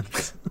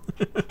sense.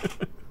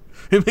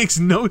 It makes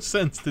no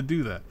sense to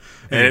do that.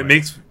 And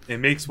Anyway. it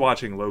makes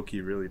watching Loki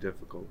really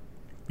difficult.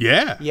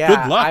 Yeah. Yeah,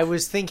 Good luck. I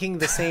was thinking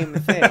the same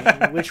thing,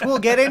 which we'll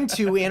get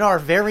into in our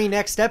very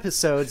next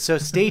episode, so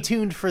stay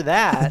tuned for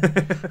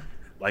that.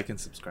 Like and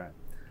subscribe.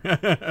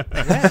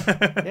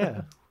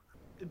 Yeah.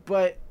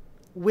 But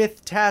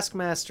with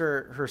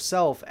Taskmaster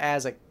herself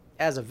as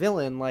a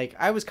villain, like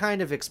I was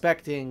kind of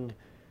expecting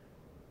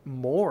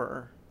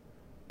more,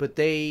 but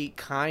they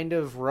kind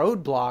of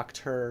roadblocked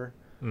her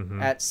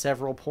at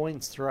several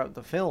points throughout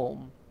the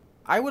film.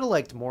 I would have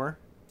liked more.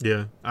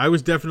 Yeah, I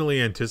was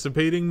definitely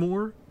anticipating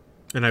more,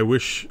 and I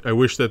wish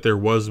that there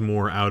was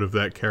more out of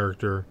that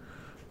character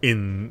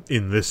in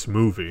this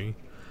movie,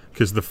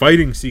 because the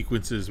fighting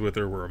sequences with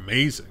her were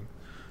amazing.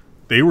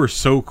 They were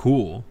so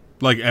cool.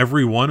 Like,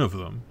 every one of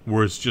them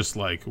was just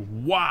like,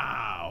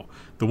 wow.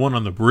 The one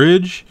on the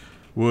bridge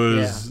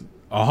was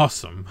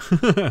awesome.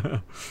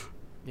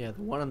 Yeah,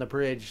 the one on the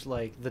bridge,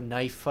 like the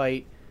knife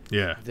fight,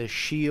 Yeah. the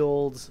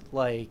shield,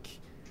 like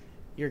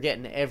you're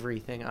getting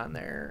everything on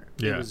there.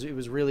 Yeah. It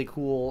was really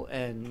cool,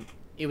 and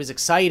it was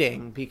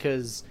exciting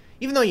because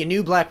even though you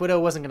knew Black Widow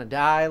wasn't going to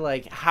die,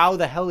 like how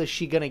the hell is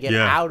she going to get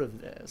out of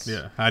this?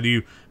 Yeah. How do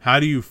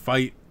you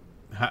fight?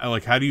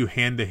 How do you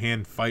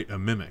hand-to-hand fight a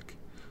mimic?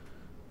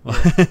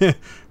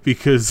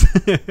 Because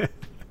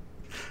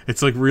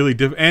it's like really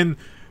and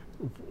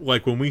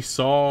like when we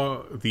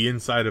saw the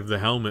inside of the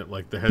helmet,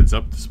 like the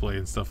heads-up display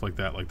and stuff like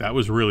that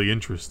was really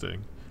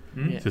interesting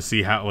to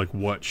see how, like,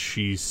 what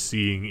she's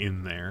seeing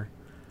in there.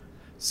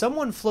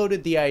 Someone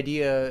floated the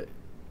idea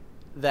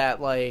that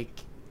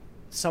like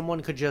someone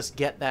could just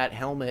get that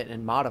helmet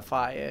and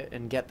modify it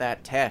and get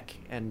that tech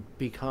and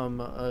become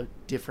a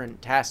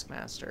different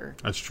Taskmaster.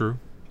 That's true.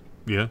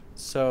 Yeah.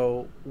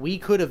 So we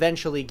could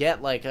eventually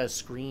get like a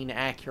screen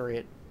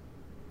accurate,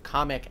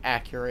 comic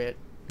accurate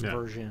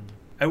version.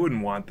 I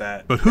wouldn't want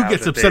that. But who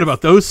gets upset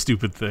about those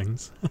stupid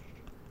things?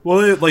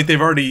 Well, like,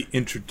 they've already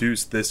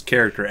introduced this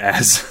character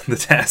as the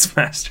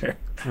Taskmaster.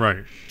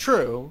 Right.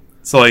 True.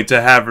 So, like, to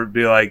have her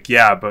be like,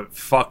 yeah, but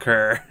fuck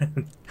her.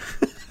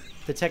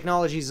 The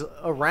technology's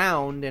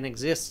around and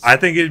exists. I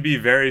think it'd be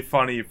very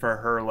funny for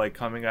her, like,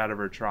 coming out of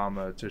her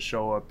trauma to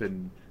show up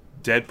in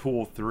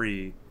Deadpool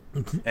 3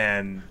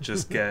 and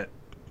just get,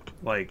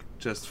 like,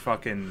 just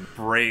fucking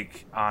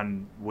break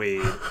on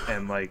Wade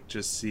and, like,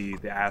 just see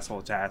the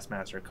asshole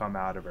Taskmaster come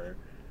out of her.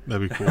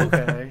 That'd be cool.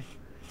 Okay.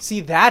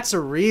 See, that's a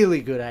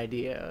really good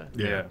idea.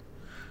 Yeah.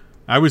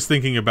 I was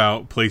thinking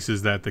about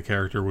places that the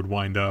character would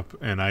wind up,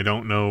 and I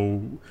don't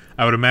know.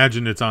 I would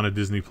imagine it's on a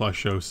Disney Plus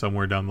show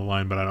somewhere down the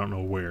line, but I don't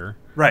know where.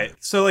 Right.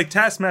 So, like,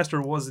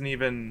 Taskmaster wasn't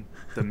even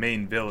the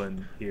main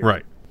villain here.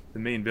 Right. The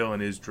main villain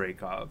is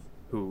Dreykov,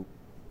 who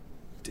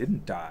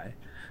didn't die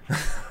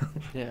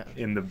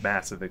in the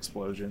massive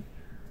explosion.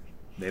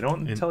 They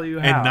don't tell you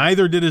how. And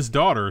neither did his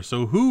daughter,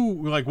 so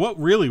what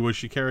really was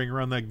she carrying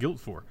around that guilt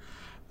for?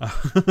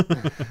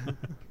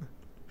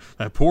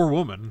 That poor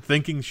woman,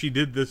 thinking she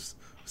did this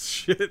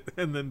shit,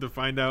 and then to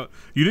find out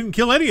you didn't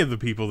kill any of the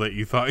people that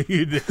you thought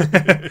you did.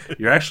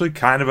 You're actually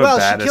kind of a well,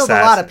 bad she killed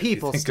assassin. a lot of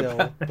people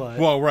still. But...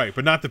 Well, right,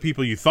 but not the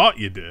people you thought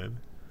you did.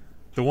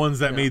 The ones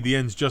that made the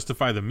ends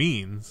justify the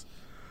means.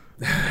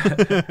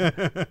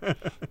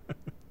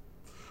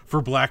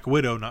 For Black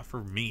Widow, not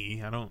for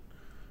me. I don't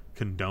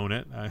condone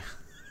it.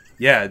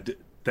 Yeah,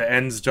 the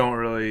ends don't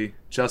really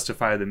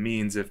justify the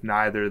means if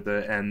neither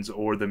the ends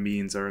or the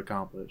means are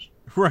accomplished.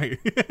 Right.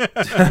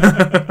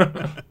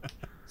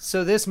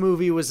 So this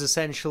movie was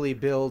essentially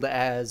billed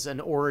as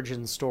an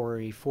origin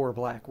story for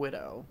Black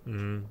Widow.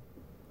 Mm-hmm.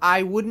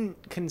 I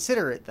wouldn't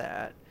consider it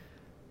that.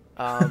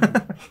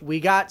 We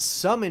got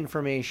some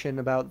information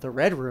about the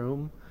Red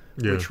Room,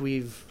 which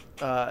we've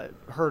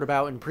heard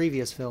about in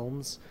previous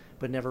films,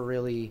 but never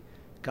really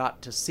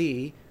got to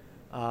see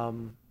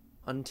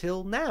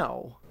until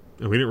now.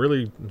 And we didn't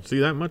really see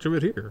that much of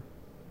it here.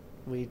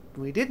 We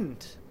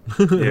didn't.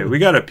 Yeah, we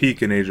got a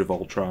peek in Age of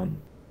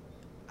Ultron.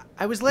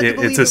 I was led to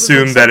believe it's it was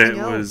assumed like that it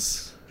something else.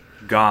 was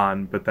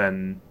gone, but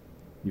then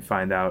you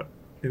find out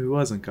it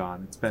wasn't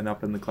gone. It's been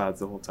up in the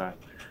clouds the whole time.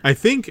 I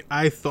think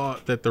I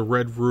thought that the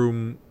Red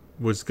Room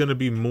was going to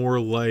be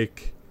more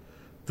like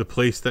the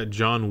place that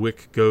John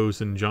Wick goes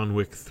in John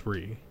Wick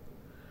 3.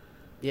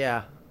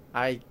 Yeah,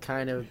 I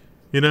kind of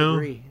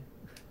agree.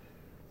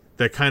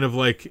 That kind of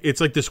like,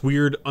 it's like this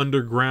weird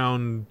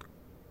underground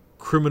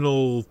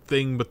criminal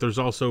thing, but there's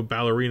also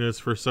ballerinas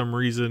for some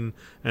reason,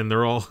 and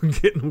they're all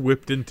getting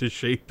whipped into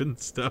shape and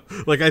stuff.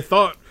 Like, I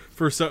thought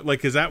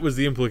because that was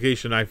the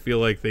implication I feel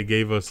like they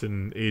gave us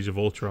in Age of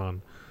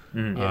Ultron.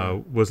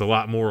 Was a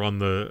lot more on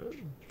the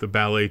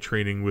ballet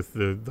training with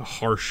the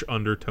harsh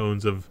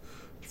undertones of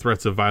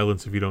threats of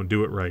violence if you don't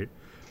do it right,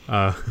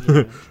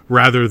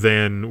 rather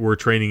than we're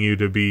training you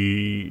to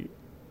be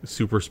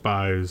super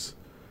spies,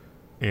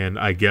 and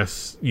I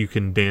guess you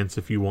can dance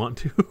if you want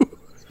to.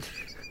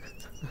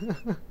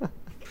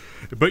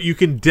 But you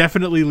can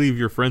definitely leave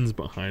your friends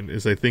behind,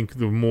 is I think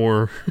the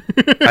more...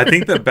 I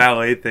think the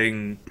ballet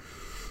thing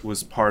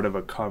was part of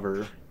a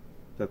cover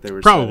that they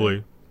were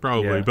Probably.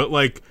 Yeah. But,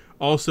 like,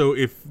 also,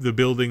 if the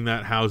building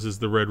that houses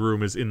the Red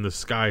Room is in the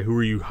sky, who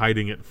are you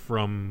hiding it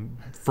from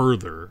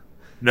further?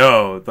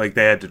 No, like,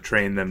 they had to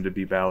train them to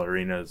be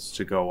ballerinas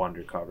to go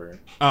undercover.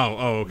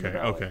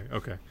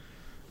 Okay.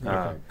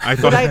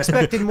 But I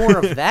expected more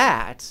of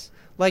that.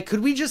 Like, could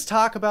we just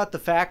talk about the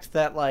fact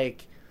that,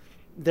 like,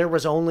 there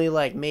was only,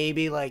 like,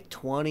 maybe, like,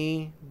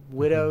 20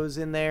 widows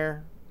in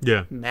there?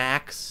 Yeah.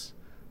 Max?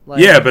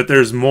 Like, Yeah, but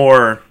there's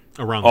more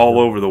Around all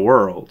over the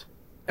world.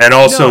 And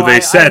also, No, they I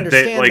said that,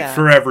 understand like, that.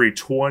 for every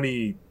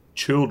 20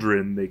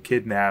 children they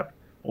kidnap,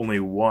 only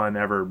one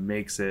ever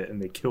makes it,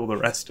 and they kill the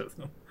rest of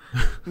them.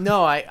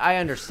 No, I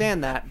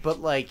understand that, but,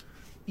 like,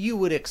 you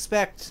would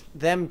expect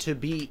them to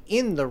be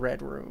in the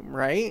Red Room,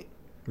 right?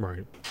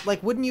 Right.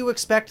 Like, wouldn't you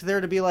expect there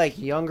to be like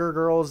younger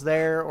girls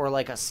there, or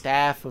like a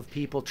staff of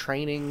people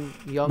training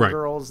young Right.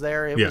 girls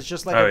there? It Yeah. was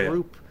just like Oh, a yeah.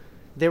 group.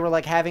 They were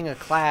like having a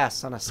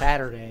class on a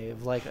Saturday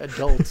of like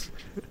adults.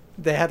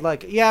 They had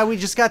like, yeah, we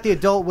just got the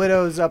adult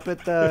widows up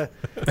at the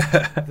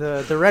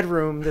Red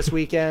Room this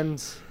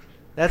weekend.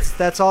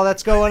 That's all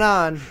that's going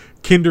on.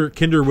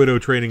 Kinder widow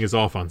training is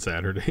off on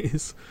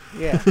Saturdays.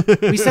 Yeah,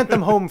 we sent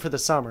them home for the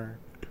summer.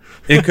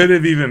 It could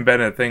have even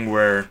been a thing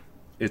where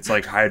it's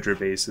like Hydra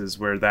bases,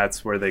 where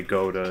that's where they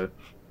go to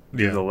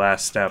do the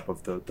last step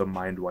of the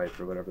mind wipe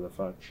or whatever the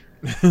fuck.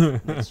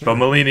 But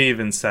Melina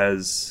even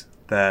says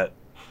that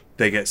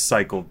they get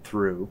cycled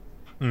through,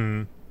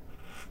 Mm.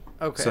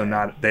 Okay.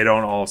 so they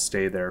don't all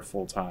stay there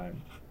full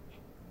time.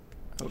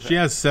 Okay. She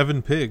has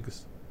 7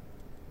 pigs.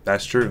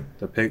 That's true.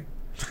 The pig.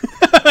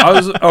 I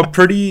was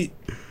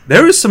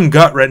There was some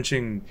gut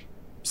wrenching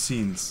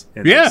scenes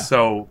in Yeah. this.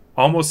 So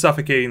almost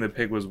suffocating the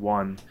pig was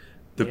one.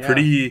 The Yeah.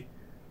 pretty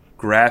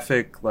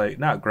graphic, like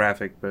not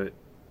graphic, but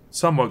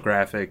somewhat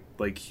graphic,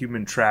 like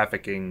human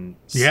trafficking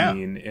Yeah.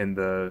 scene in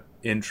the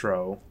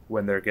intro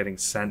when they're getting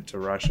sent to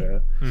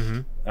Russia.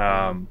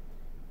 Mm-hmm.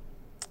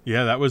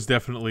 Yeah, that was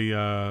definitely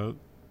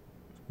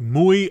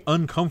muy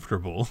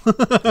uncomfortable.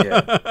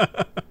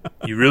 Yeah.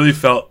 You really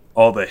felt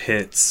all the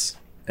hits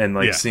and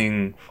like Yeah.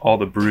 seeing all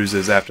the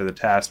bruises after the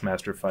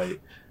Taskmaster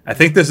fight. I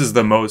think this is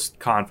the most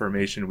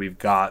confirmation we've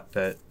got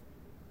that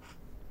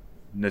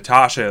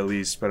Natasha, at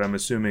least, but I'm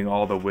assuming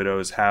all the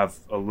widows have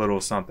a little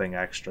something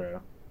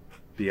extra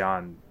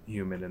beyond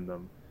human in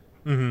them.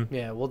 Mm-hmm.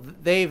 Yeah, well,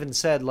 they even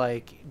said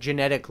like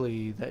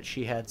genetically that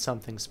she had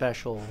something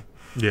special.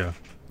 Yeah.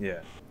 Yeah.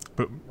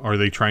 But are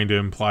they trying to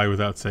imply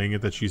without saying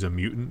it that she's a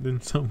mutant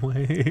in some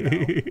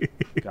way?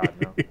 God,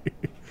 no.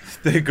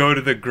 They go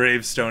to the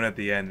gravestone at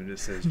the end and it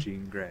says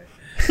Jean Grey.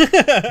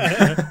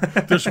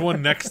 There's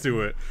one next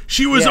to it.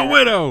 She was a Yeah.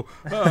 widow.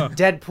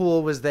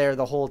 Deadpool was there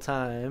the whole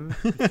time.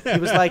 He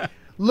was like,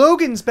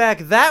 Logan's back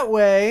that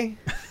way.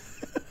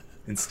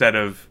 Instead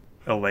of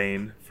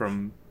Elaine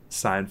from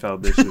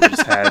Seinfeld, they should have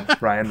just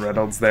had Ryan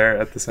Reynolds there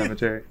at the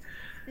cemetery.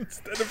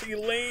 Instead of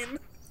Elaine.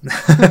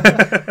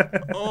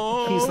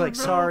 He's like,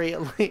 sorry,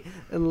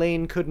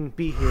 Elaine couldn't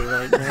be here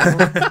right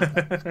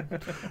now.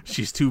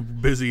 She's too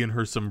busy in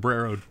her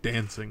sombrero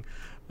dancing.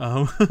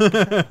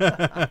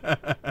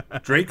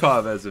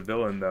 Dreykov as a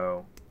villain,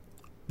 though,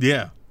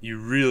 Yeah. you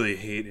really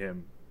hate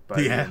him by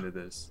the Yeah. end of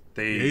this.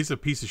 Yeah, he's a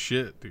piece of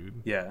shit,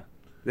 dude. Yeah.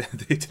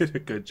 They did a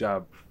good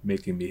job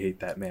making me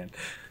hate that man.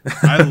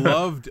 I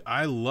loved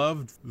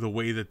the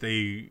way that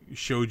they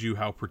showed you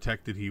how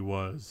protected he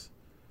was.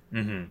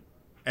 Mm-hmm.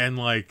 And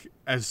like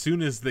as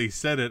soon as they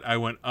said it, I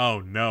went, "Oh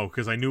no,"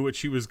 because I knew what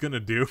she was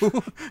gonna do,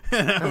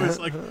 and I was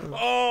like,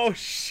 "Oh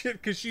shit,"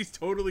 because she's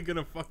totally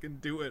gonna fucking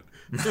do it.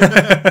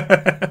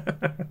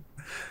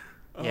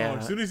 Yeah.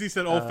 As soon as he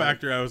said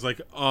olfactory, I was like,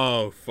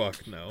 "Oh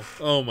fuck no!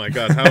 Oh my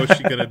god, how is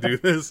she gonna do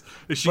this?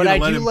 Is she But gonna I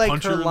let do him like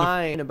punch her her in the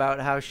line about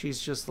how she's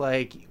just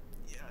like,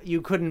 you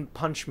couldn't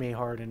punch me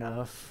hard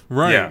enough.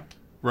 Right. Yeah.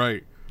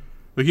 Right.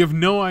 Like, you have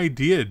no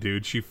idea,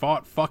 dude. She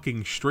fought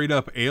fucking straight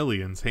up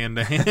aliens hand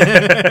to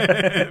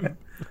hand.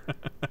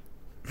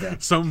 Yeah.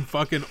 Some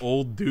fucking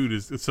old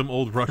dude some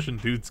old Russian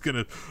dude's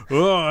gonna,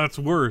 oh, that's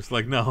worse.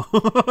 Like, no.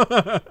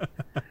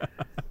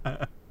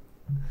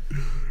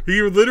 He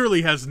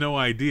literally has no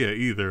idea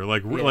either.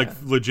 Like, Yeah. like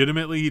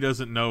legitimately, he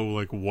doesn't know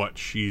like what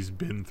she's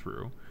been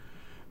through.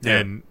 Yeah.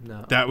 And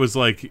No. that was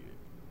like,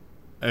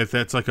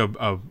 that's like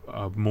a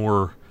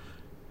more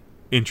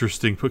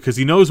interesting, because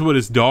he knows what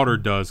his daughter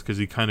does because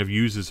he kind of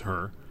uses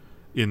her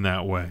in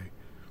that way,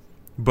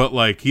 but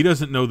like he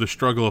doesn't know the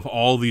struggle of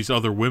all these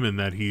other women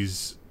that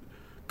he's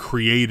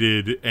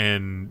created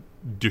and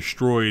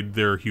destroyed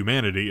their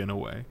humanity in a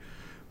way.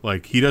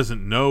 Like, he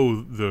doesn't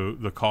know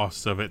the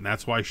costs of it, and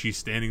that's why she's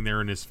standing there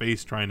in his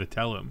face trying to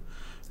tell him.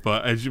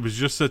 But it was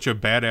just such a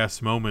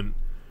badass moment.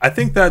 I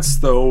think that's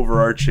the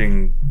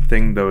overarching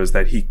thing, though, is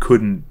that he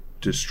couldn't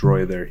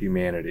destroy their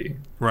humanity.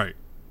 Right.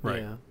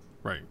 Yeah.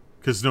 Right.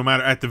 Because no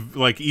matter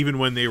even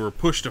when they were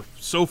pushed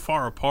so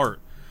far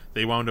apart,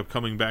 they wound up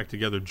coming back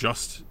together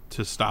just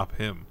to stop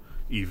him.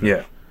 Even.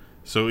 Yeah.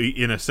 So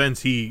in a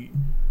sense, he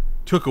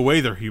took away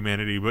their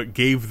humanity, but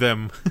gave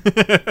them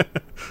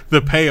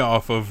the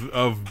payoff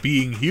of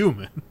being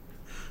human.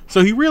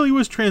 So he really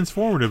was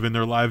transformative in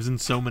their lives in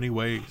so many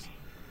ways.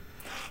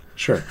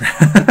 Sure.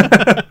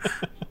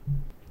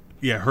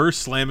 Yeah, her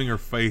slamming her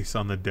face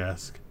on the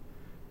desk,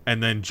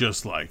 and then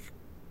just like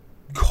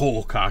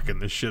coal cocking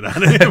the shit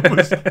out of him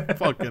was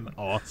fucking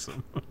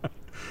awesome.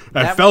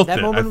 I felt that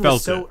it. moment I felt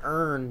was so it.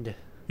 earned.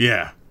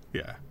 Yeah,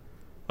 yeah.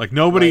 Like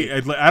nobody.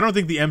 I don't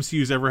think the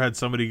MCU's ever had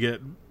somebody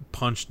get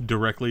punched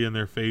directly in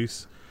their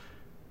face,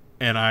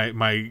 and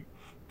my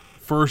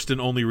first and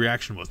only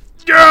reaction was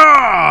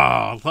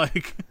yeah,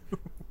 like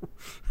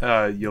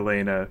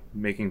Yelena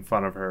making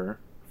fun of her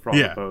for all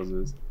Yeah. the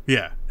poses.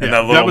 yeah, And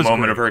yeah, that little was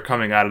moment great. of her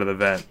coming out of the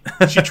vent.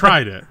 She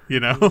tried it,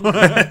 you know.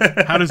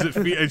 How does it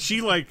feel? And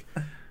she like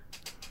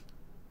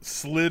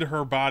slid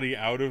her body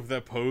out of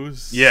that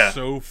pose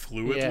so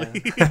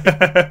fluidly.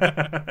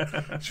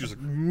 Yeah. She was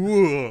like,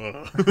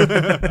 whoa.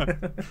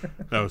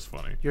 That was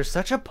funny. You're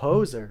such a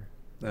poser.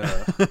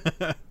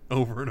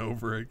 Over and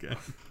over again.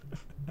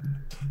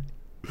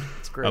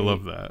 It's great. I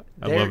love that.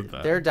 I love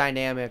that. Their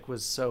dynamic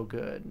was so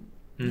good.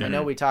 Mm-hmm. I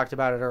know we talked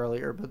about it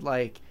earlier, but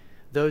like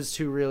those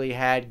two really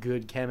had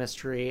good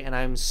chemistry, and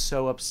I'm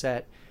so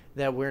upset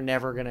that we're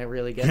never gonna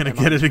really get them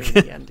on screen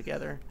again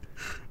together.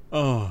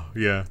 Oh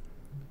yeah,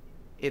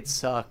 it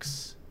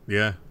sucks.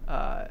 Yeah.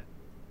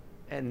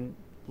 And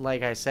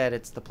like I said,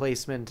 it's the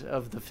placement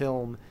of the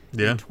film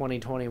in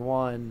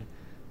 2021.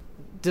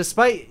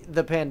 Despite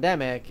the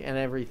pandemic and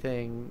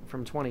everything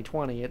from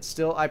 2020,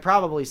 I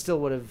probably still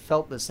would have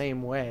felt the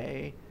same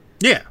way.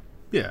 Yeah.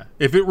 Yeah.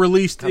 If it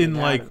released in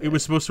it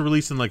was supposed to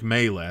release in like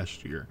May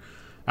last year,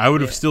 I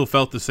would have still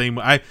felt the same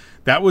way.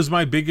 That was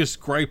my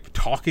biggest gripe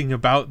talking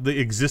about the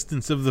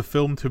existence of the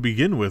film to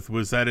begin with,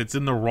 was that it's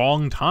in the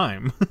wrong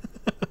time.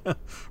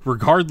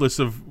 Regardless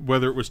of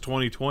whether it was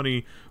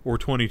 2020 or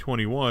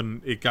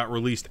 2021, it got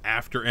released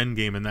after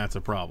Endgame, and that's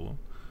a problem.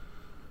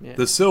 Yeah.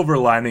 The silver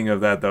lining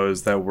of that, though,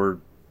 is that we're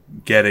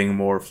getting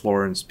more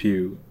Florence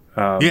Pugh.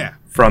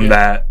 From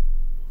that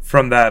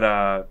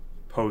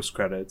post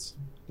credits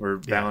where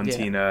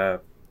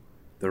Valentina,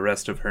 the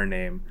rest of her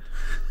name,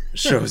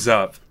 shows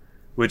up,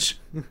 which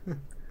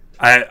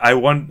I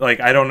want. Like,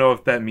 I don't know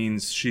if that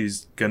means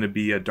she's gonna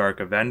be a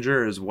Dark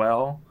Avenger as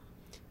well,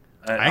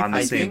 on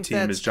the same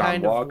team as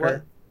John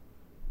Walker.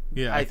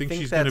 I think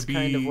she's that's going to be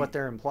kind of what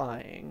they're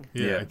implying.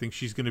 Yeah, I think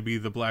she's going to be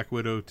the Black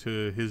Widow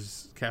to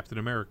his Captain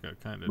America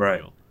kind of right.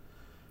 deal.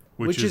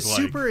 Which is like,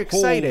 super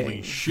exciting.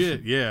 Holy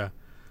shit, yeah.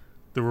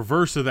 The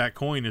reverse of that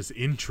coin is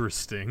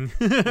interesting.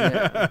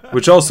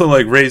 Which also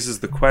like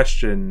raises the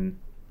question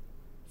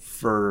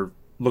for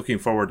looking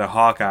forward to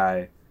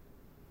Hawkeye,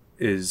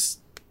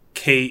 is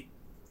Kate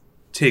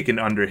taken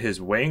under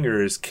his wing,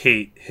 or is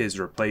Kate his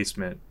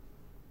replacement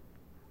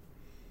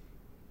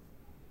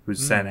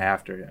who's sent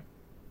after him?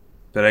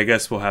 But I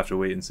guess we'll have to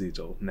wait and see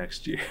till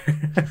next year.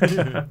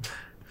 I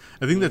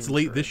think that's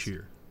late this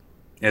year.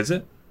 Is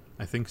it?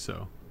 I think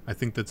so. I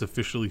think that's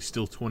officially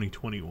still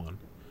 2021.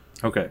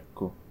 Okay,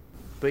 cool.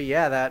 But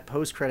yeah, that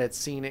post-credits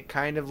scene, it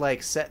kind of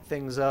like set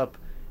things up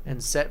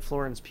and set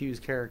Florence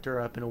Pugh's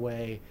character up in a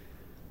way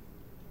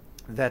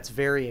that's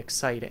very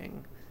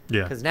exciting.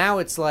 Yeah. Because now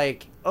it's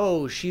like,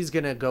 oh, she's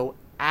going to go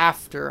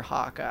after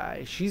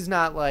Hawkeye. She's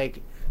not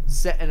like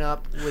setting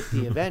up with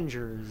the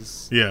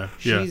Avengers.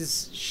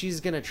 She's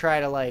going to try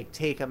to like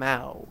take him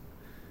out.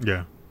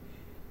 Yeah.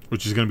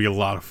 Which is going to be a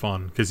lot of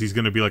fun, because he's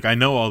going to be like, I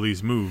know all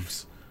these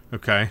moves.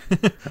 Okay.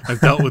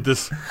 I've dealt with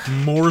this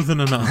more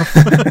than enough.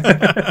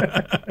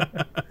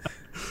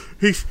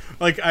 He's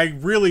like, I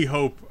really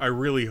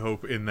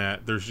hope in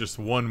that there's just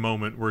one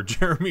moment where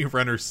Jeremy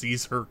Renner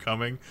sees her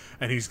coming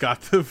and he's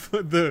got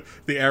the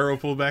arrow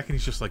pulled back and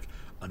he's just like,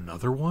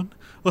 another one?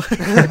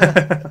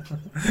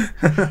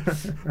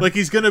 Like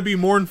he's gonna be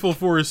mournful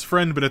for his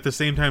friend, but at the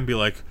same time be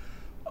like,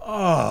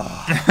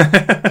 oh,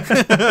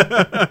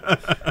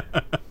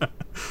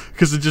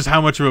 because of just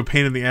how much of a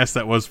pain in the ass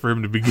that was for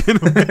him to begin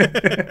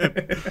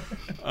with.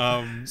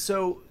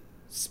 So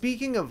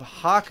speaking of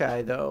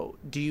Hawkeye, though,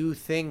 do you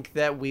think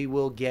that we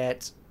will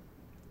get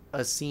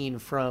a scene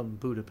from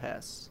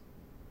Budapest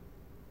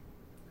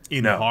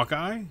in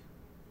Hawkeye?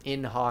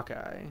 In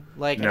Hawkeye,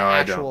 like an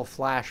actual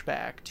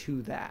flashback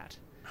to that?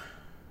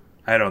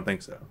 I don't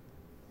think so,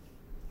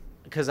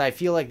 because I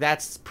feel like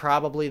that's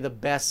probably the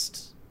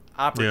best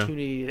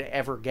opportunity to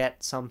ever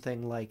get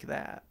something like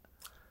that.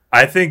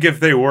 I think if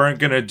they weren't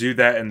gonna do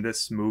that in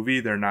this movie,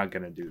 they're not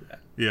gonna do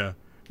that. Yeah,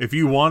 if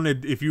you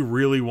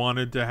really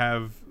wanted to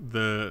have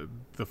the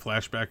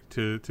flashback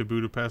to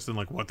Budapest and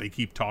like what they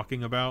keep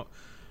talking about,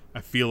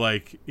 I feel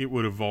like it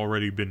would have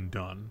already been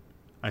done.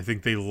 I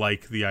think they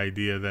like the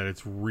idea that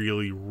it's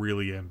really,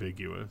 really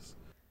ambiguous.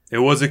 It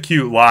was a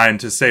cute line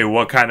to say,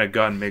 what kind of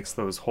gun makes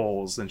those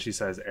holes? And she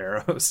says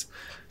arrows.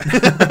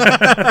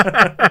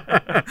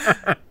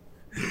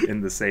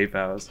 In the safe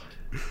house.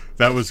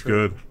 That was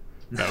good.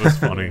 That was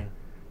funny.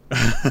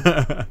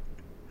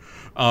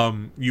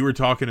 You were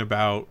talking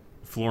about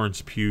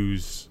Florence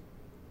Pugh's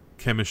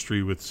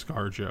chemistry with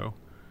ScarJo.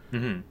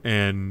 Mm-hmm.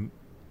 And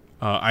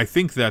I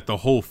think that the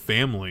whole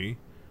family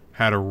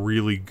had a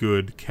really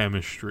good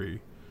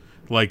chemistry.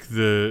 Like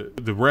the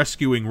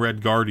rescuing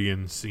Red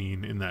Guardian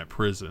scene in that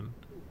prison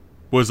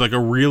was like a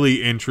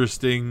really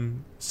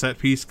interesting set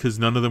piece, because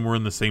none of them were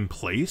in the same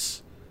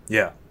place.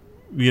 Yeah.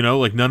 You know,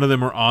 like none of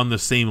them are on the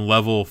same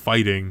level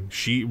fighting.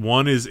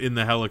 One is in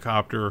the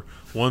helicopter,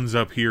 one's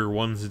up here,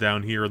 one's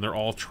down here, and they're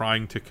all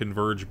trying to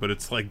converge, but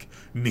it's like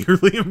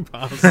nearly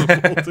impossible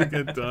to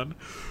get done.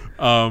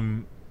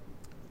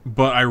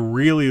 But I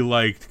really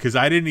liked, because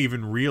I didn't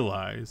even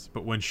realize,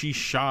 but when she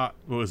shot,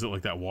 what was it,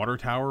 like that water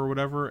tower or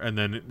whatever, and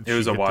then it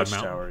was a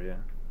watchtower, yeah.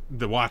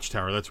 The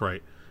watchtower, that's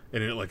right.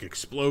 And it like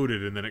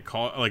exploded, and then it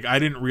I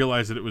didn't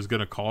realize that it was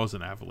going to cause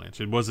an avalanche.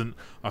 It wasn't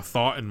a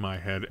thought in my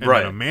head. And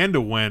then Amanda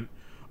went,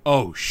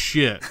 oh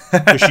shit,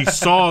 because she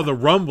saw the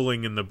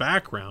rumbling in the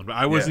background, but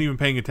I wasn't even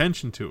paying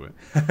attention to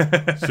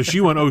it. So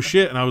she went, oh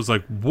shit, and I was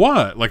like,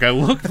 what? Like, I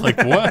looked like,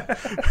 what?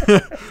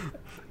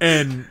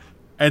 and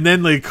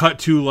then they cut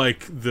to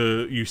like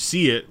you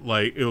see it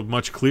like it was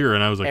much clearer,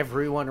 and I was like,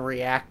 everyone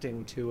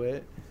reacting to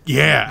it.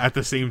 Yeah, at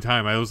the same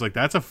time, I was like,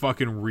 that's a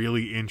fucking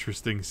really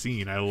interesting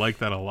scene. I like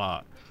that a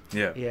lot.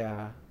 Yeah.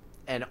 Yeah.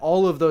 And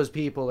all of those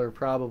people are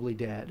probably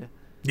dead.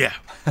 Yeah.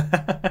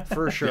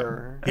 For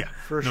sure. Yeah.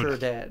 For No sure doubt.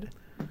 dead.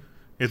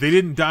 If they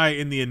didn't die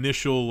in the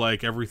initial,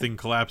 like, everything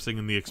collapsing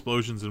and the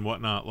explosions and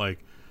whatnot, like,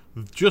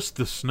 just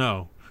the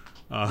snow.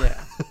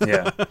 Yeah.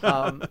 Yeah.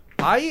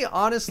 I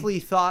honestly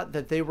thought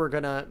that they were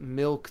going to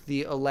milk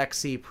the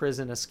Alexei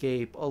prison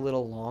escape a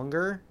little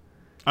longer.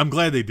 I'm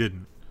glad they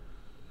didn't.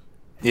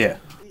 Yeah.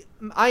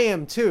 I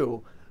am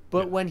too.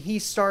 But when he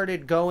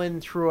started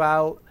going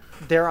throughout,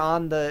 they're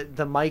on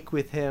the mic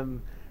with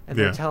him, and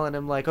they're telling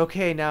him like,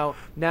 "Okay, now,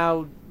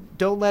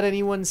 don't let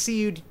anyone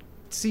see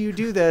you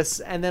do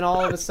this." And then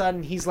all of a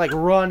sudden, he's like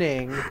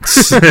running.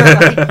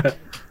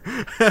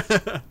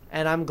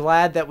 And I'm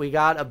glad that we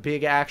got a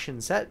big action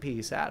set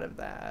piece out of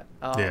that.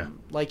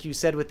 Like you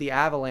said with the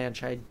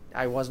avalanche,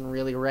 I wasn't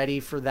really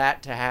ready for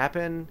that to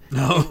happen.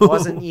 No. It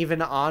wasn't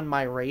even on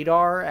my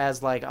radar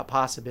as like a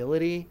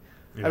possibility.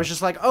 I was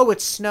just like, oh,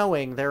 it's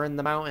snowing. They're in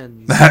the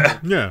mountains.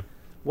 Yeah.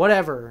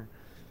 Whatever.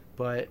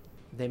 But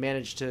they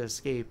managed to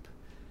escape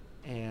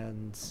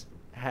and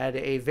had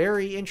a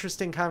very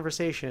interesting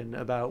conversation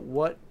about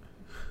what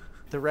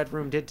the Red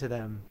Room did to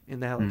them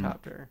in the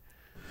helicopter.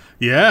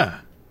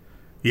 Yeah.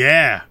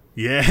 Yeah.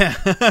 Yeah.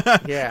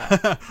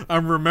 Yeah.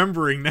 I'm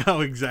remembering now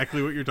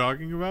exactly what you're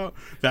talking about.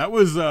 That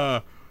was,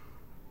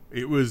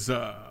 it was,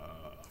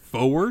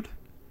 forward,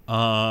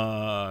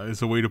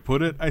 is a way to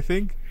put it, I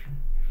think.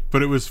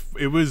 But it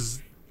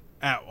was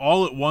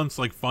all at once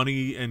like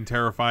funny and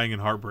terrifying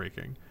and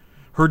heartbreaking.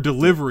 Her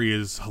delivery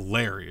is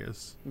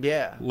hilarious.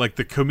 Yeah. Like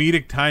the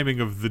comedic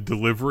timing of the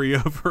delivery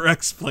of her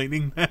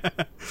explaining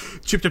that.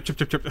 Chip, chip, chip,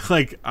 chip, chip.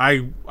 Like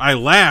I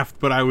laughed,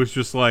 but I was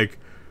just like,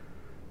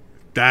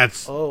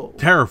 that's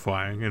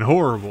terrifying and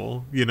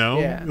horrible, you know?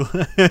 Yeah.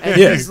 And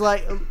he's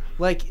like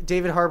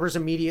David Harbour's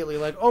immediately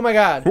like, oh my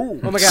god, girl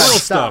stop.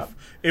 Stuff.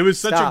 It was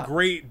such a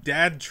great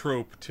dad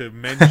trope to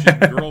mention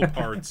girl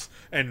parts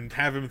and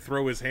have him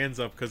throw his hands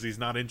up because he's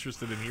not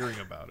interested in hearing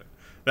about it.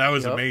 That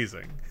was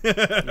amazing.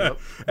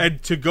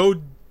 And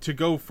to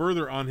go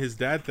further on his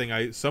dad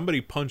thing,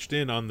 somebody punched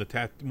in on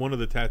one of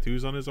the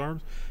tattoos on his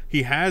arms.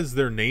 He has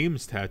their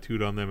names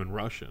tattooed on them in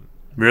Russian.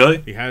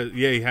 Really? He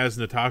has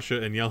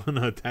Natasha and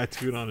Yelena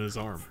tattooed on his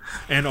arm,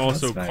 and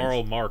also nice.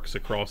 Karl Marx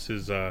across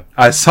his.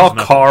 I saw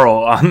Carl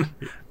on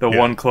the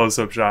one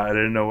close-up shot. I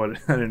didn't know it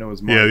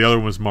was Marx. Yeah, the other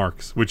one was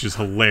Marx, which is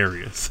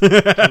hilarious.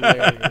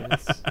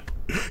 Hilarious.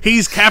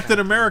 He's Captain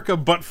America,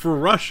 but for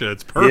Russia.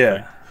 It's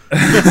perfect.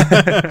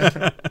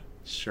 Yeah.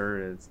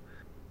 Sure is.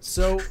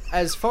 So,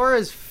 as far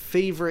as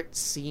favorite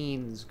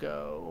scenes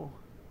go,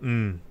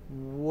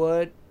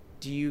 what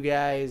do you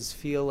guys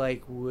feel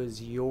like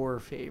was your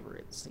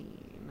favorite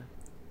scene?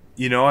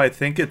 You know, I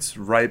think it's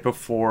right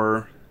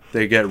before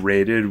they get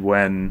raided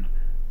when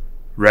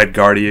Red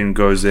Guardian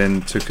goes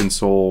in to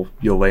console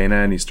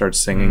Yelena and he starts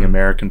singing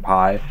American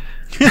Pie.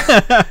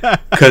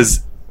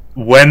 Because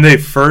when they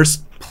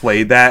first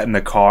played that in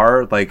the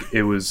car, like,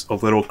 it was a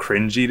little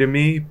cringy to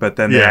me, but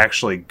then they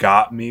actually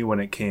got me when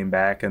it came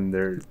back, and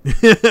they're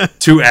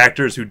two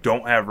actors who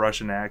don't have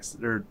Russian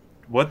accents. Or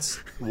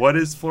what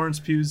is Florence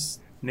Pugh's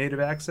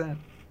native accent?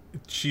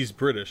 She's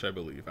British, I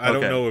believe. I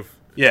don't know if...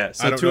 Yeah,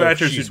 so two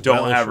actors who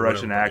don't have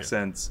Russian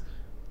accents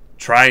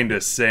trying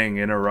to sing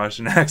in a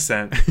Russian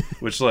accent,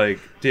 which, like,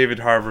 David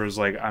Harbour is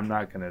like, I'm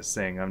not going to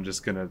sing. I'm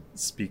just going to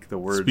speak the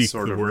words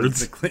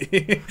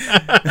rhythmically.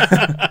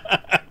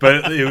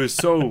 But it was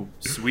so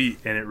sweet,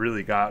 and it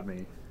really got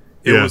me.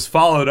 It was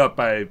followed up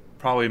by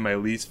probably my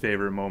least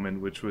favorite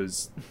moment, which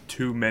was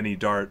too many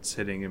darts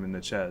hitting him in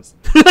the chest.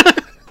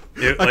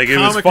 It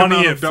was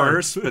funny at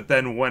first, but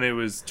then when it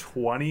was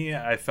 20,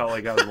 I felt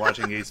like I was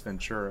watching Ace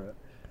Ventura.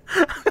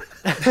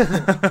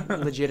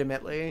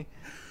 Legitimately.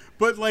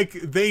 But, like,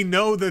 they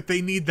know that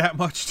they need that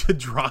much to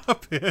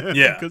drop him.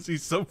 Yeah. Because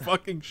he's so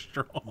fucking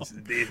strong.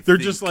 They're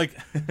just like,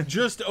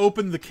 just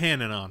open the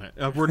cannon on it.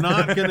 We're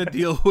not going to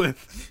deal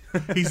with...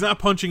 He's not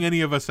punching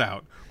any of us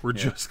out. We're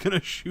just going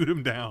to shoot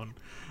him down.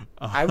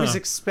 I was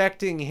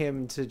expecting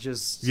him to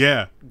just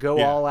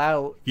go all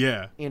out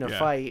in a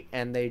fight,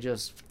 and they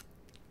just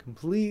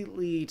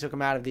completely took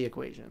him out of the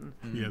equation.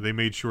 Yeah, they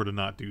made sure to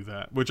not do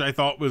that, which I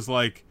thought was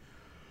like...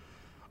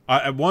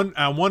 on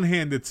one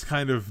hand, it's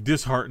kind of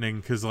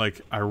disheartening because,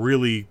 like, I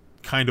really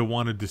kind of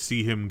wanted to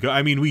see him go.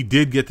 I mean, we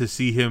did get to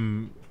see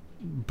him,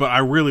 but I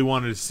really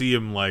wanted to see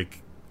him,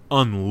 like,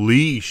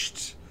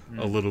 unleashed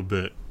a little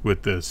bit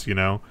with this, you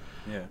know?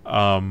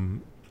 Yeah.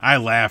 I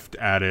laughed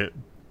at it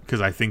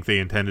because I think they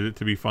intended it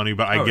to be funny,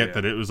 but I get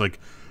that it was, like,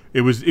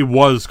 it was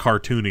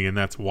cartoony, and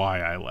that's why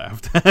I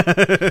laughed.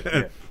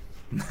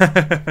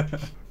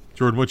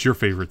 Jordan, what's your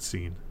favorite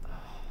scene?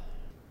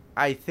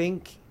 I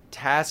think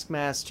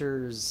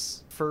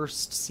Taskmaster's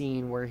first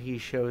scene where he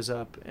shows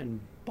up and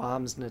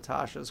bombs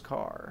Natasha's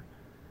car,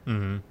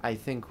 I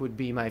think would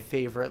be my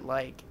favorite,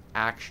 like,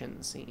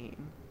 action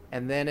scene.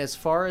 And then as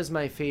far as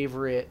my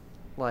favorite,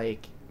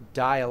 like,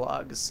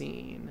 dialogue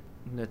scene,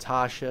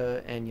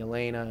 Natasha and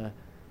Yelena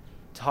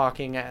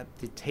talking at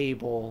the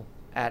table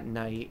at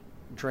night,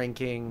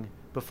 drinking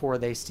before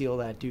they steal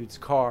that dude's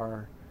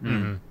car.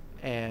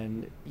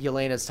 And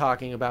Yelena's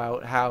talking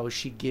about how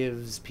she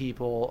gives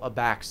people a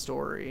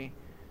backstory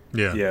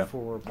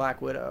for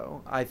Black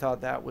Widow. I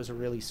thought that was a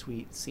really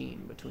sweet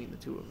scene between the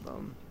two of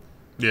them.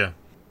 Yeah.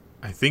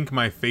 I think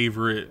my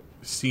favorite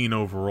scene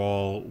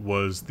overall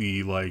was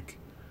the, like,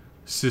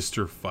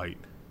 sister fight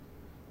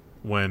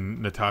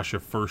when Natasha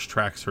first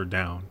tracks her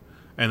down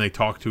and they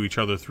talk to each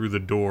other through the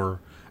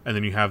door, and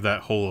then you have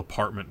that whole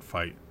apartment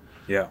fight.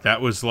 Yeah.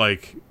 That was,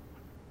 like,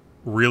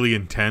 really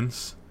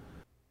intense.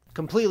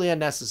 Completely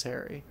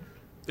unnecessary.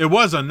 It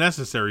was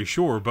unnecessary,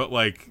 sure, but,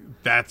 like,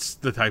 that's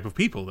the type of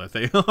people that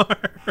they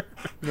are.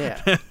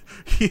 Yeah.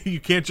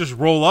 You can't just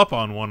roll up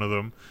on one of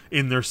them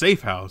in their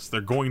safe house. They're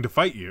going to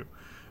fight you.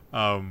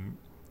 And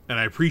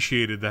I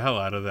appreciated the hell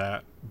out of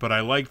that. But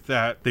I liked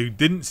that they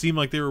didn't seem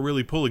like they were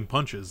really pulling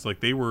punches. Like,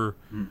 they were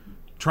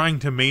trying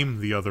to maim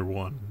the other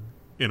one,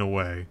 in a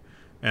way.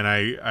 And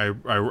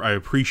I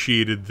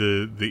appreciated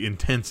the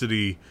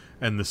intensity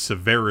and the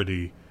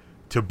severity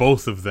to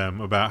both of them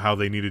about how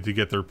they needed to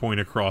get their point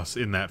across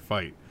in that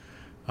fight.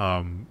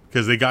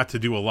 Because they got to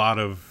do a lot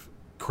of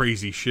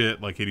crazy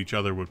shit, like hit each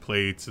other with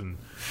plates, and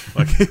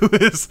like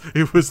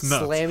it was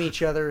nuts. Slam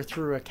each other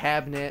through a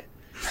cabinet.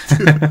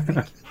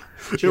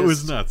 It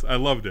was nuts. I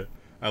loved it.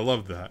 I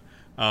loved that.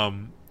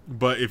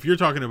 But if you're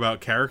talking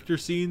about character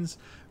scenes,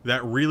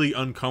 that really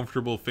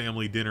uncomfortable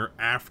family dinner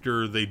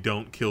after they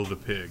don't kill the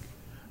pig,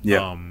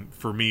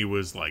 for me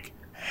was like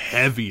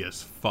heavy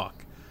as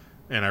fuck.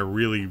 And I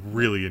really,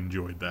 really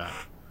enjoyed that.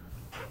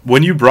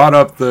 When you brought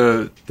up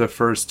the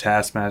first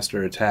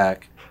Taskmaster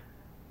attack,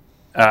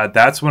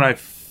 that's when I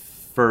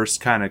first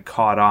kind of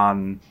caught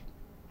on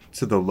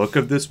to the look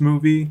of this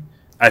movie.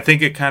 I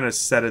think it kind of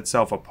set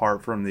itself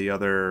apart from the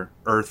other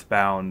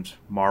Earthbound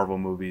Marvel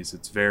movies.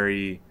 It's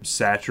very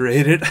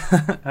saturated,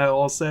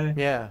 I'll say.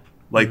 Yeah.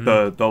 Like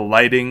the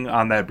lighting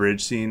on that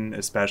bridge scene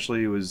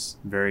especially was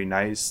very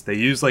nice. They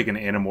used like an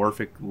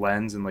anamorphic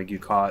lens, and like you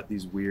caught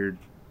these weird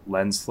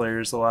lens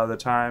flares a lot of the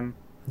time.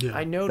 Yeah.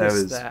 I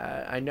noticed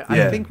that.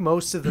 I think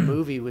most of the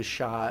movie was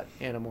shot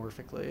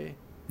anamorphically.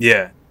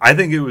 Yeah, I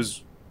think it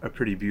was a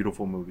pretty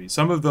beautiful movie.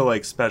 Some of the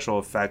like special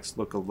effects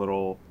look a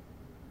little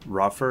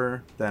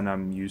rougher than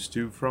I'm used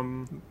to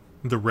from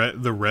the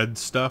red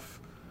stuff.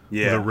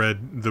 Yeah,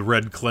 the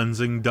red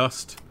cleansing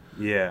dust.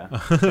 Yeah,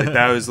 like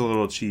that was a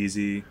little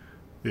cheesy.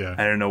 Yeah,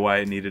 I don't know why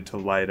it needed to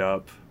light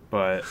up,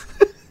 but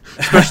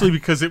especially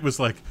because it was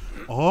like,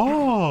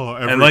 oh,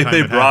 and like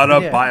they brought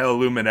up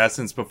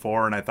bioluminescence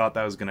before, and I thought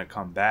that was going to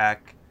come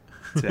back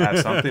to have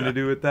something to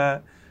do with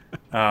that.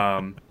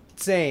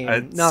 Same. I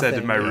nothing. said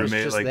to my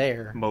roommate, like,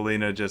 there.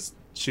 Melina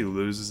she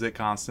loses it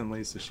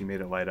constantly, so she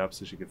made it light up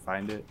so she could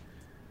find it.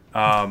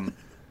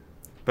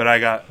 But I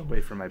got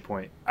away from my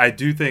point. I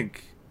do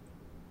think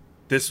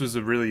this was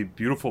a really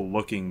beautiful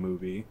looking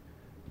movie,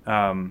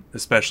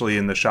 especially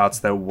in the shots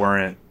that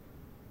weren't,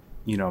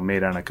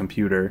 made on a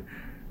computer.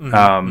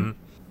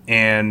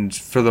 And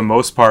for the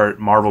most part,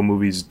 Marvel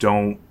movies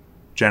don't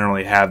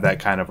generally have that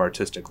kind of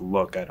artistic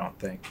look, I don't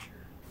think.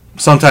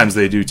 Sometimes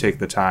they do take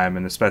the time,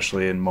 and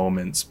especially in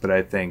moments, but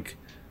I think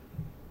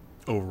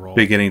overall,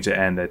 beginning to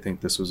end, I think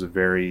this was a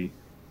very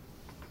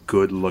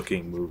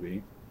good-looking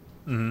movie.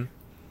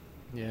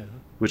 Yeah.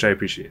 Which I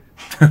appreciate.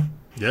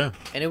 Yeah.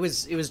 And it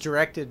was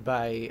directed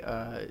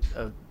by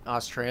an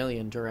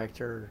Australian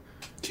director,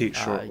 Kate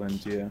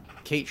Shortland.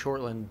 Kate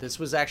Shortland. This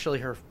was actually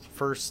her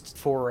first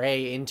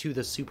foray into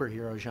the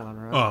superhero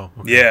genre. Oh,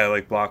 okay. Yeah,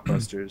 like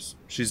blockbusters.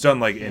 She's done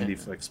like indie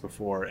flicks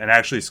before, and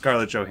actually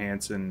Scarlett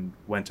Johansson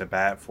went to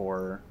bat for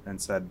her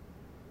and said,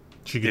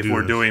 "If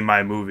we're doing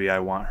my movie, I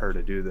want her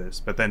to do this."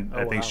 But then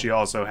I think she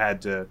also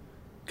had to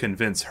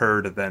convince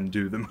her to then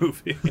do the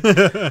movie.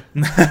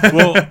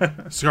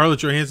 Well, Scarlett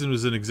Johansson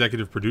was an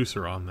executive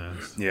producer on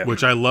this,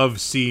 which I love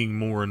seeing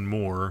more and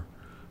more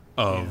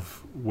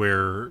of,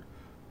 where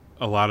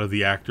a lot of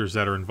the actors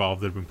that are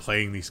involved that have been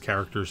playing these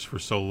characters for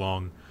so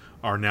long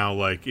are now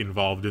like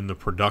involved in the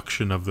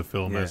production of the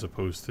film as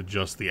opposed to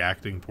just the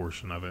acting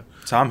portion of it.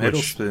 Tom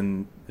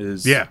Hiddleston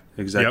is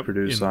exec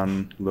producer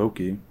on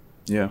Loki.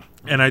 Yeah.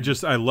 And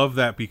I love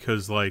that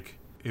because like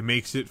it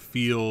makes it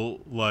feel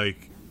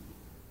like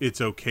it's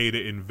okay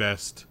to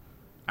invest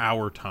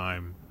our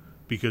time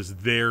because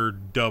they're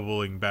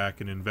doubling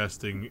back and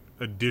investing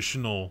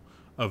additional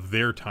of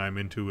their time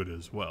into it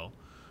as well.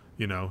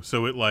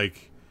 So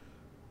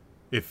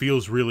it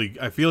feels really,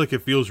 I feel like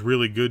it feels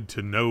really good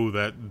to know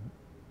that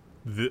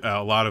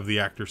a lot of the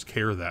actors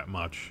care that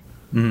much,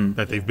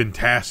 that they've been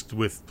tasked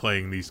with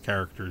playing these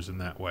characters in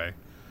that way.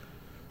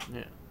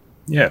 Yeah.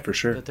 Yeah, for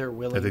sure. That they're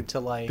willing to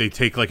like... They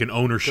take like an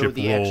ownership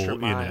the role extra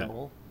in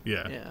mile. it.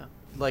 Yeah. Yeah.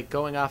 Like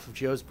going off of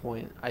Joe's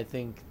point, I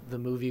think the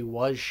movie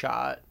was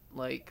shot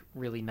like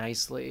really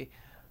nicely.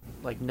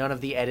 Like, none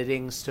of the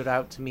editing stood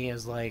out to me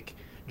as, like,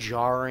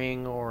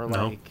 jarring or,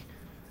 No. like,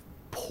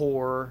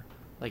 poor.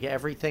 Like,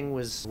 everything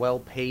was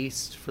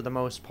well-paced for the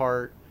most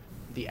part.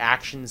 The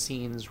action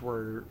scenes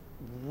were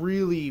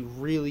really,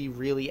 really,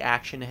 really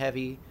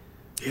action-heavy.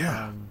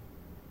 Yeah.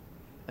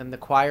 And the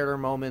quieter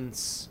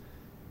moments,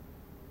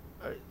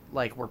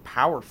 like, were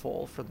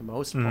powerful for the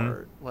most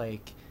part.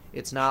 Like,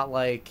 it's not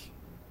like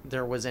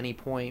there was any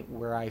point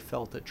where I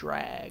felt a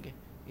drag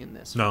in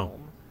this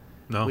film.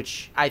 No.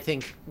 Which I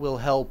think will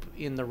help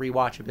in the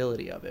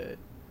rewatchability of it.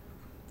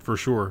 For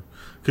sure.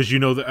 Because you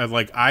know that,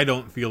 like, I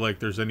don't feel like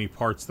there's any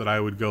parts that I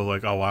would go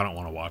like, oh, I don't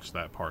want to watch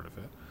that part of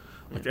it.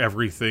 Like,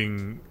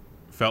 everything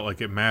felt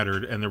like it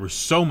mattered, and there was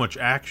so much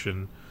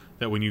action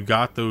that when you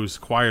got those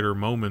quieter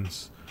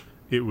moments,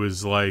 it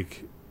was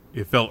like,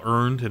 it felt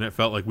earned, and it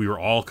felt like we were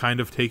all kind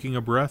of taking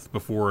a breath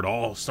before it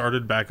all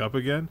started back up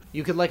again.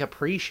 You could, like,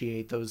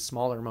 appreciate those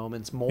smaller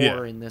moments more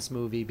Yeah. in this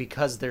movie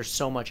because there's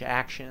so much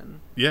action.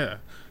 Yeah,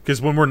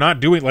 because when we're not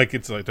doing, like,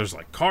 it's like there's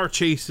like car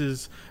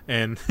chases,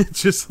 and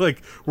it's just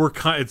like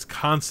it's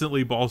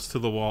constantly balls to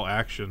the wall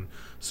action.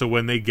 So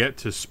when they get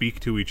to speak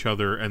to each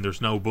other and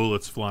there's no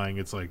bullets flying,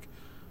 it's like,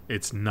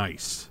 it's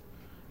nice,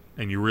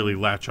 and you really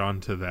latch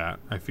on to that,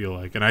 I feel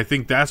like, and I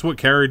think that's what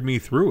carried me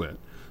through it.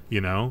 You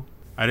know,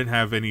 I didn't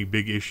have any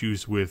big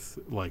issues with,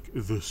 like,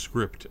 the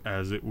script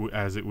as it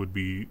would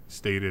be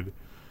stated.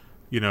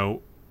 You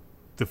know,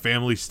 the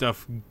family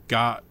stuff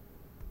got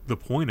the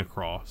point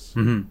across.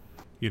 Mm-hmm.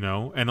 You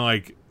know, and,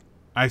 like,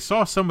 I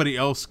saw somebody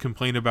else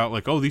complain about,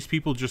 like, oh, these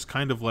people just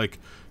kind of, like,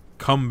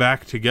 come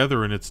back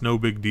together and it's no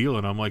big deal.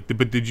 And I'm like,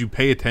 but did you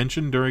pay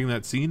attention during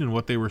that scene and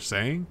what they were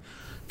saying?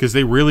 Because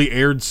they really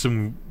aired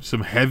some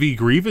heavy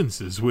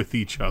grievances with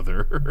each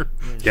other.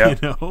 Yeah. You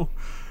know?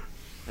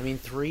 I mean,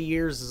 3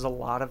 years is a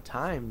lot of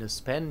time to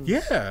spend.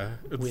 Yeah.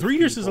 With 3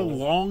 years is a people.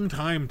 long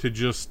time to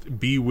just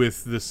be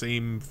with the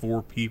same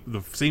four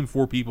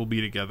people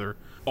be together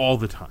all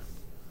the time.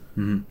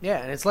 Yeah,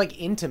 and it's, like,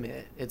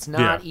 intimate. It's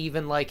not Yeah.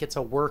 even like it's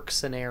a work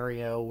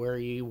scenario where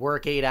you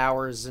work 8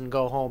 hours and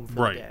go home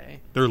for Right. the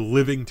day. They're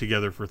living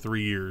together for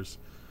 3 years,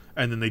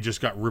 and then they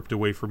just got ripped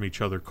away from each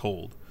other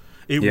cold.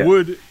 It Yeah.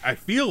 would, I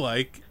feel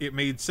like it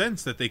made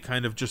sense that they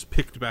kind of just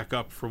picked back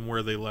up from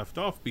where they left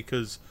off,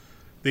 because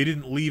they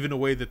didn't leave in a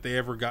way that they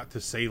ever got to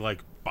say,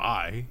 like,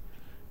 bye.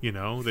 You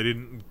know, they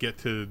didn't get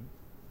to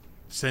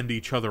send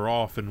each other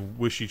off and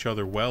wish each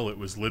other well. It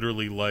was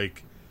literally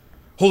like,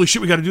 holy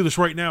shit, we got to do this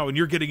right now, and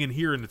you're getting in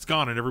here and it's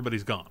gone and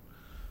everybody's gone.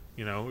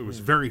 You know, it was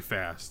very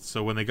fast.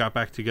 So when they got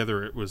back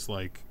together, it was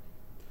like,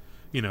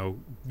 you know,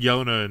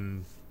 Yelena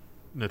and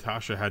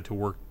Natasha had to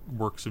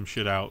work some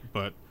shit out,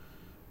 but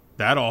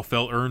that all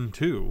felt earned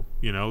too.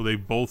 You know, they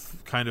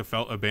both kind of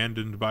felt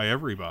abandoned by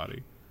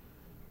everybody.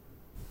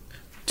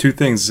 Two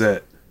things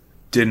that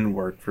didn't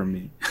work for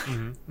me.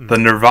 The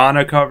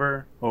Nirvana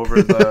cover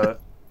over the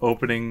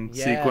opening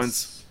Yes.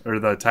 sequence, or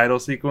the title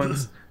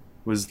sequence,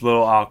 was a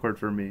little awkward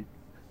for me.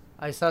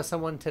 I saw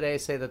someone today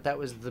say that that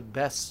was the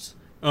best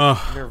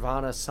Ugh.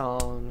 Nirvana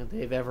song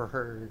they've ever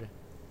heard.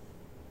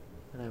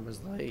 And I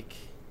was like,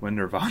 When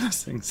Nirvana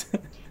sings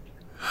it.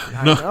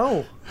 I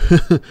know.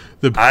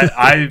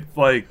 I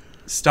like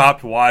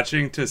stopped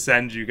watching to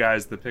send you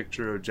guys the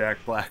picture of Jack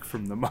Black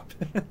from the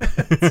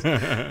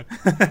Muppets.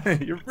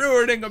 You're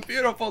ruining a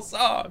beautiful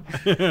song.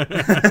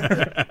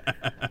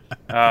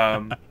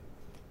 And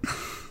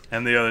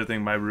the other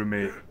thing my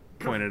roommate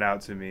pointed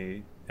out to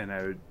me, and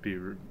I would be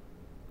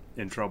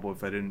in trouble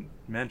if I didn't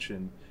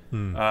mention,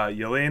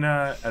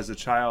 Yelena, as a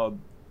child,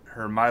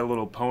 her My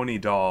Little Pony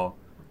doll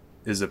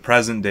is a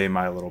present day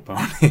My Little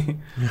Pony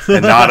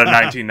and not a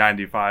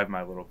 1995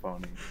 My Little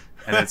Pony.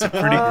 And it's a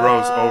pretty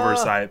gross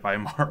oversight by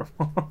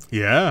Marvel.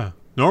 Yeah.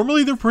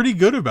 Normally they're pretty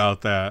good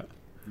about that.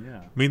 Yeah.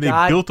 I mean, they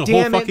God built a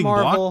whole damn it, fucking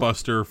Marvel.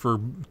 blockbuster for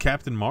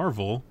Captain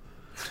Marvel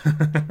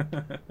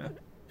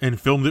and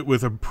filmed it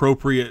with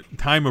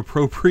time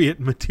appropriate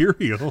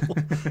material.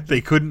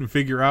 They couldn't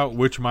figure out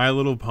which My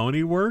Little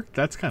Pony worked.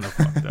 That's kind of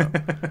fucked up.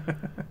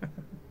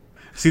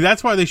 See,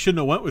 that's why they shouldn't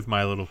have went with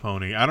My Little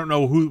Pony. I don't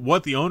know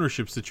what the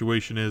ownership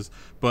situation is,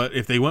 but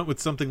if they went with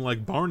something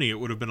like Barney, it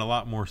would have been a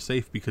lot more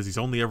safe because he's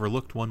only ever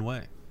looked one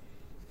way.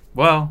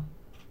 Well,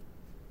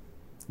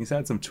 he's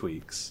had some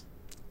tweaks.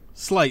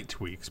 Slight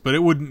tweaks, but it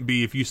wouldn't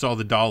be if you saw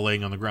the doll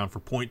laying on the ground for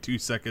 0.2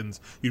 seconds,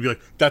 you'd be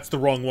like, that's the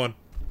wrong one.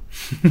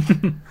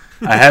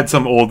 I had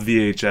some old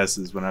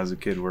VHSs when I was a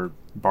kid where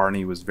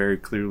Barney was very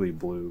clearly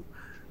blue,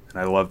 and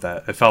I loved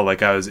that. I felt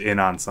like I was in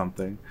on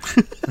something.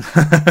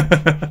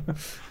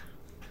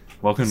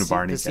 Welcome to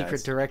Barney The secret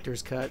Cast.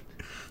 director's cut.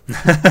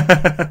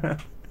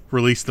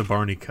 Release the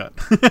Barney cut.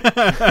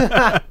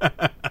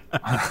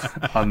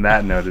 On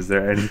that note, is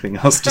there anything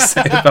else to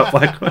say about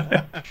Black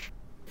Widow?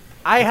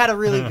 I had a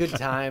really good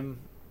time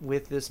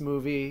with this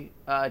movie,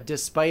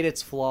 despite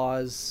its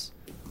flaws.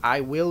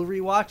 I will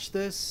rewatch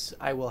this.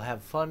 I will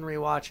have fun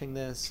rewatching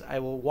this. I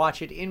will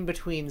watch it in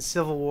between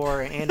Civil War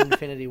and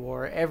Infinity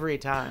War every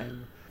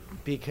time,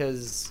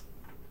 because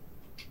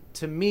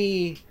to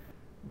me,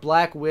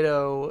 Black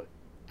Widow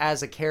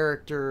as a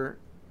character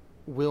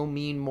will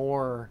mean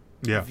more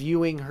Yeah.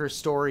 viewing her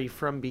story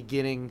from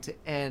beginning to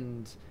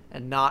end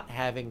and not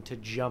having to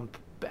jump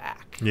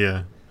back.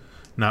 Yeah.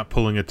 Not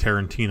pulling a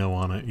Tarantino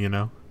on it, you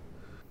know?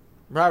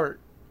 Robert,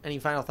 any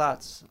final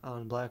thoughts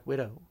on Black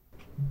Widow?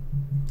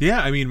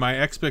 Yeah, I mean, my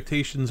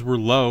expectations were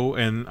low,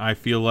 and I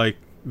feel like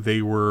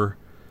they were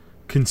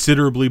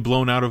considerably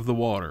blown out of the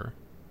water.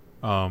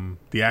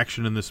 The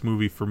action in this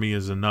movie, for me,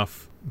 is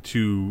enough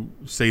to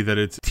say that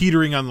it's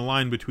teetering on the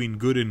line between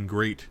good and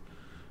great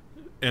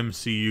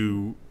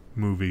MCU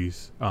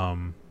movies.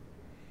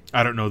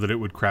 I don't know that it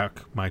would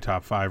crack my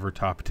top 5 or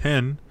top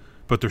 10,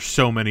 but there's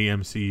so many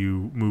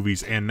MCU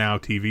movies and now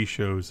TV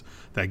shows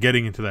that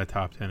getting into that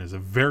top 10 is a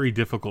very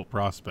difficult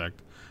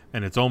prospect,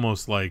 and it's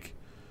almost like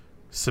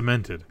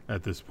cemented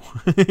at this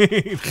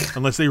point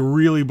unless they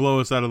really blow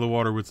us out of the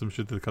water with some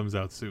shit that comes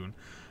out soon.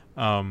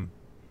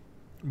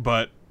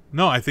 But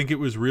no, I think it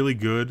was really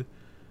good.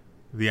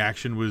 The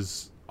action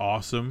was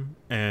awesome,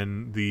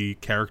 and the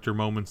character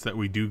moments that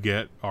we do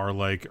get are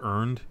like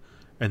earned,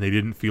 and they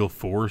didn't feel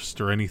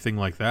forced or anything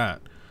like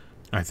that.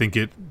 I think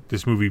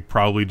this movie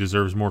probably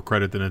deserves more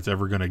credit than it's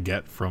ever going to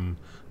get from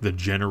the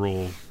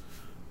general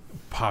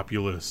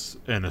populace,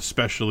 and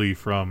especially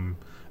from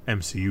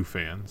MCU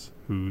fans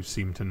who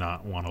seem to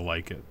not want to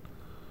like it.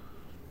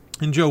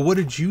 And Joe, what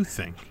did you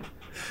think?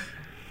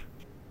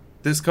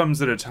 This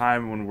comes at a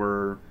time when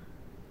we're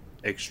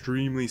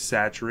extremely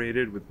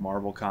saturated with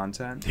Marvel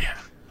content. Yeah.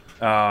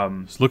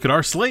 Just look at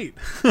our slate.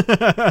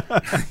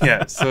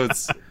 Yeah, so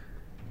it's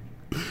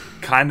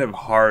kind of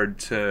hard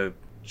to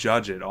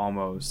judge it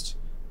almost.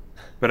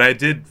 But I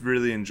did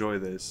really enjoy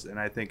this, and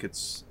I think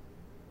it's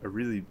a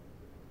really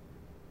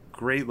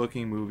great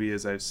looking movie,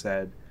 as I've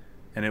said,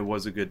 and it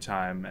was a good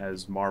time,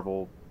 as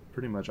Marvel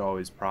pretty much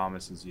always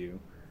promises you.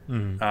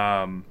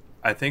 Mm-hmm.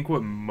 I think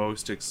what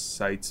most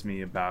excites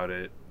me about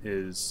it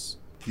is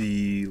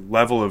the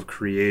level of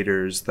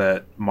creators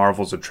that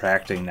Marvel's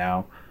attracting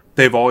now.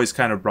 They've always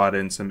kind of brought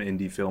in some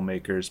indie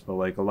filmmakers, but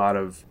like a lot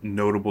of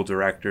notable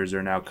directors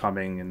are now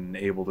coming and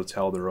able to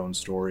tell their own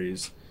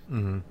stories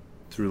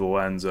through the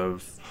lens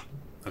of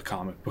a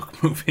comic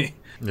book movie.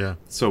 Yeah.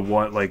 So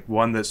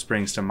one that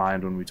springs to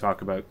mind when we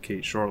talk about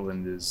Kate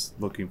Shortland is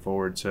looking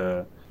forward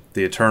to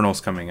The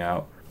Eternals coming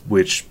out,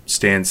 which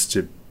stands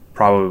to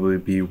probably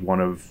be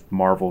one of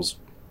Marvel's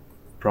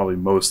probably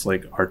most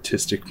like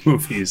artistic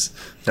movies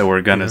that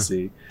we're gonna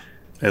see,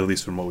 at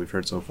least from what we've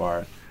heard so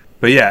far.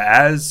 But yeah,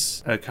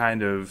 as a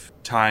kind of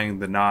tying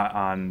the knot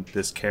on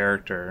this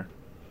character,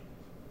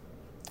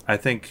 I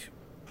think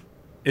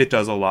it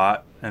does a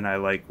lot, and I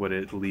like what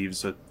it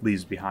leaves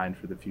behind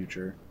for the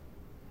future.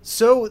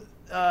 So,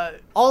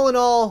 all in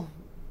all,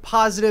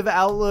 positive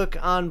outlook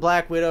on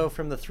Black Widow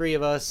from the three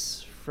of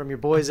us, from your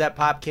boys at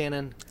Pop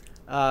Cannon.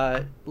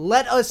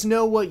 Let us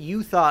know what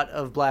you thought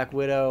of Black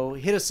Widow.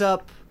 Hit us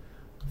up,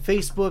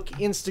 Facebook,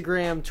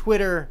 Instagram,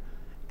 Twitter,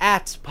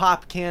 at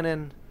Pop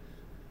Cannon.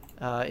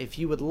 If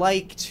you would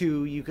like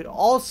to, you could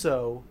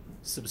also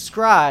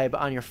subscribe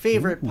on your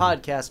favorite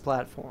podcast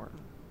platform.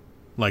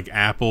 Like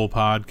Apple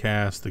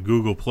Podcasts, the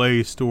Google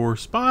Play Store,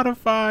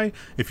 Spotify.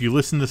 If you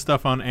listen to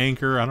stuff on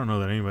Anchor, I don't know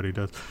that anybody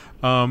does.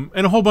 And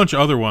a whole bunch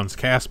of other ones.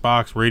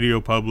 CastBox, Radio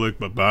Public.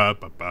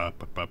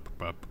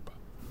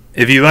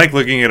 If you like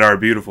looking at our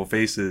beautiful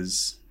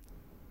faces,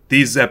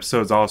 these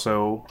episodes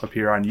also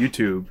appear on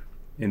YouTube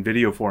in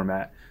video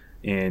format.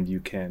 And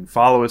you can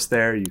follow us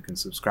there. You can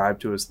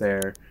subscribe to us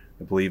there.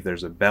 I believe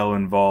there's a bell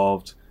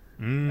involved.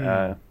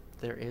 There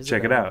is.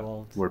 Check it out.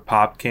 Involved. We're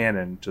Pop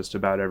Cannon just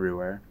about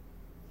everywhere.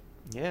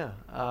 Yeah.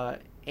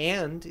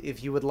 And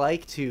if you would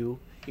like to,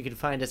 you can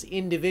find us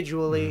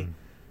individually.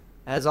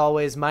 As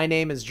always, my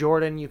name is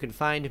Jordan. You can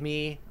find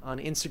me on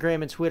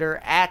Instagram and Twitter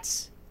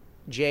at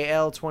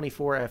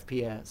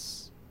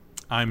JL24FPS.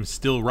 I'm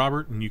still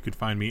Robert, and you can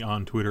find me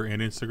on Twitter and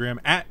Instagram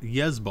at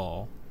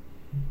Yesball.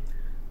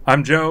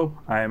 I'm Joe.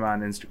 I am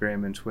on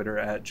Instagram and Twitter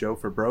at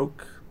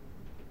JoeForBroke.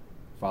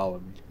 Follow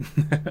me.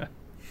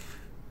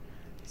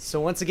 So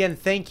once again,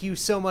 thank you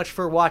so much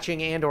for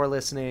watching and or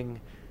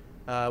listening.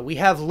 We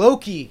have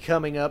Loki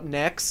coming up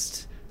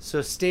next,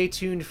 so stay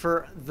tuned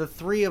for the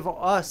three of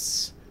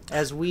us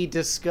as we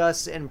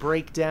discuss and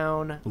break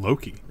down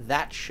Loki,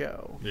 that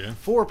show. Yeah.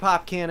 For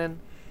Pop Cannon,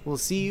 we'll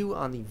see you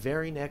on the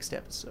very next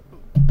episode.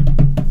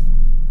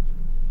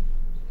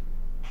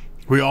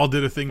 We all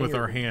did a thing with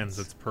our hands.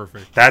 That's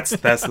perfect. That's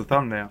the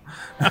thumbnail.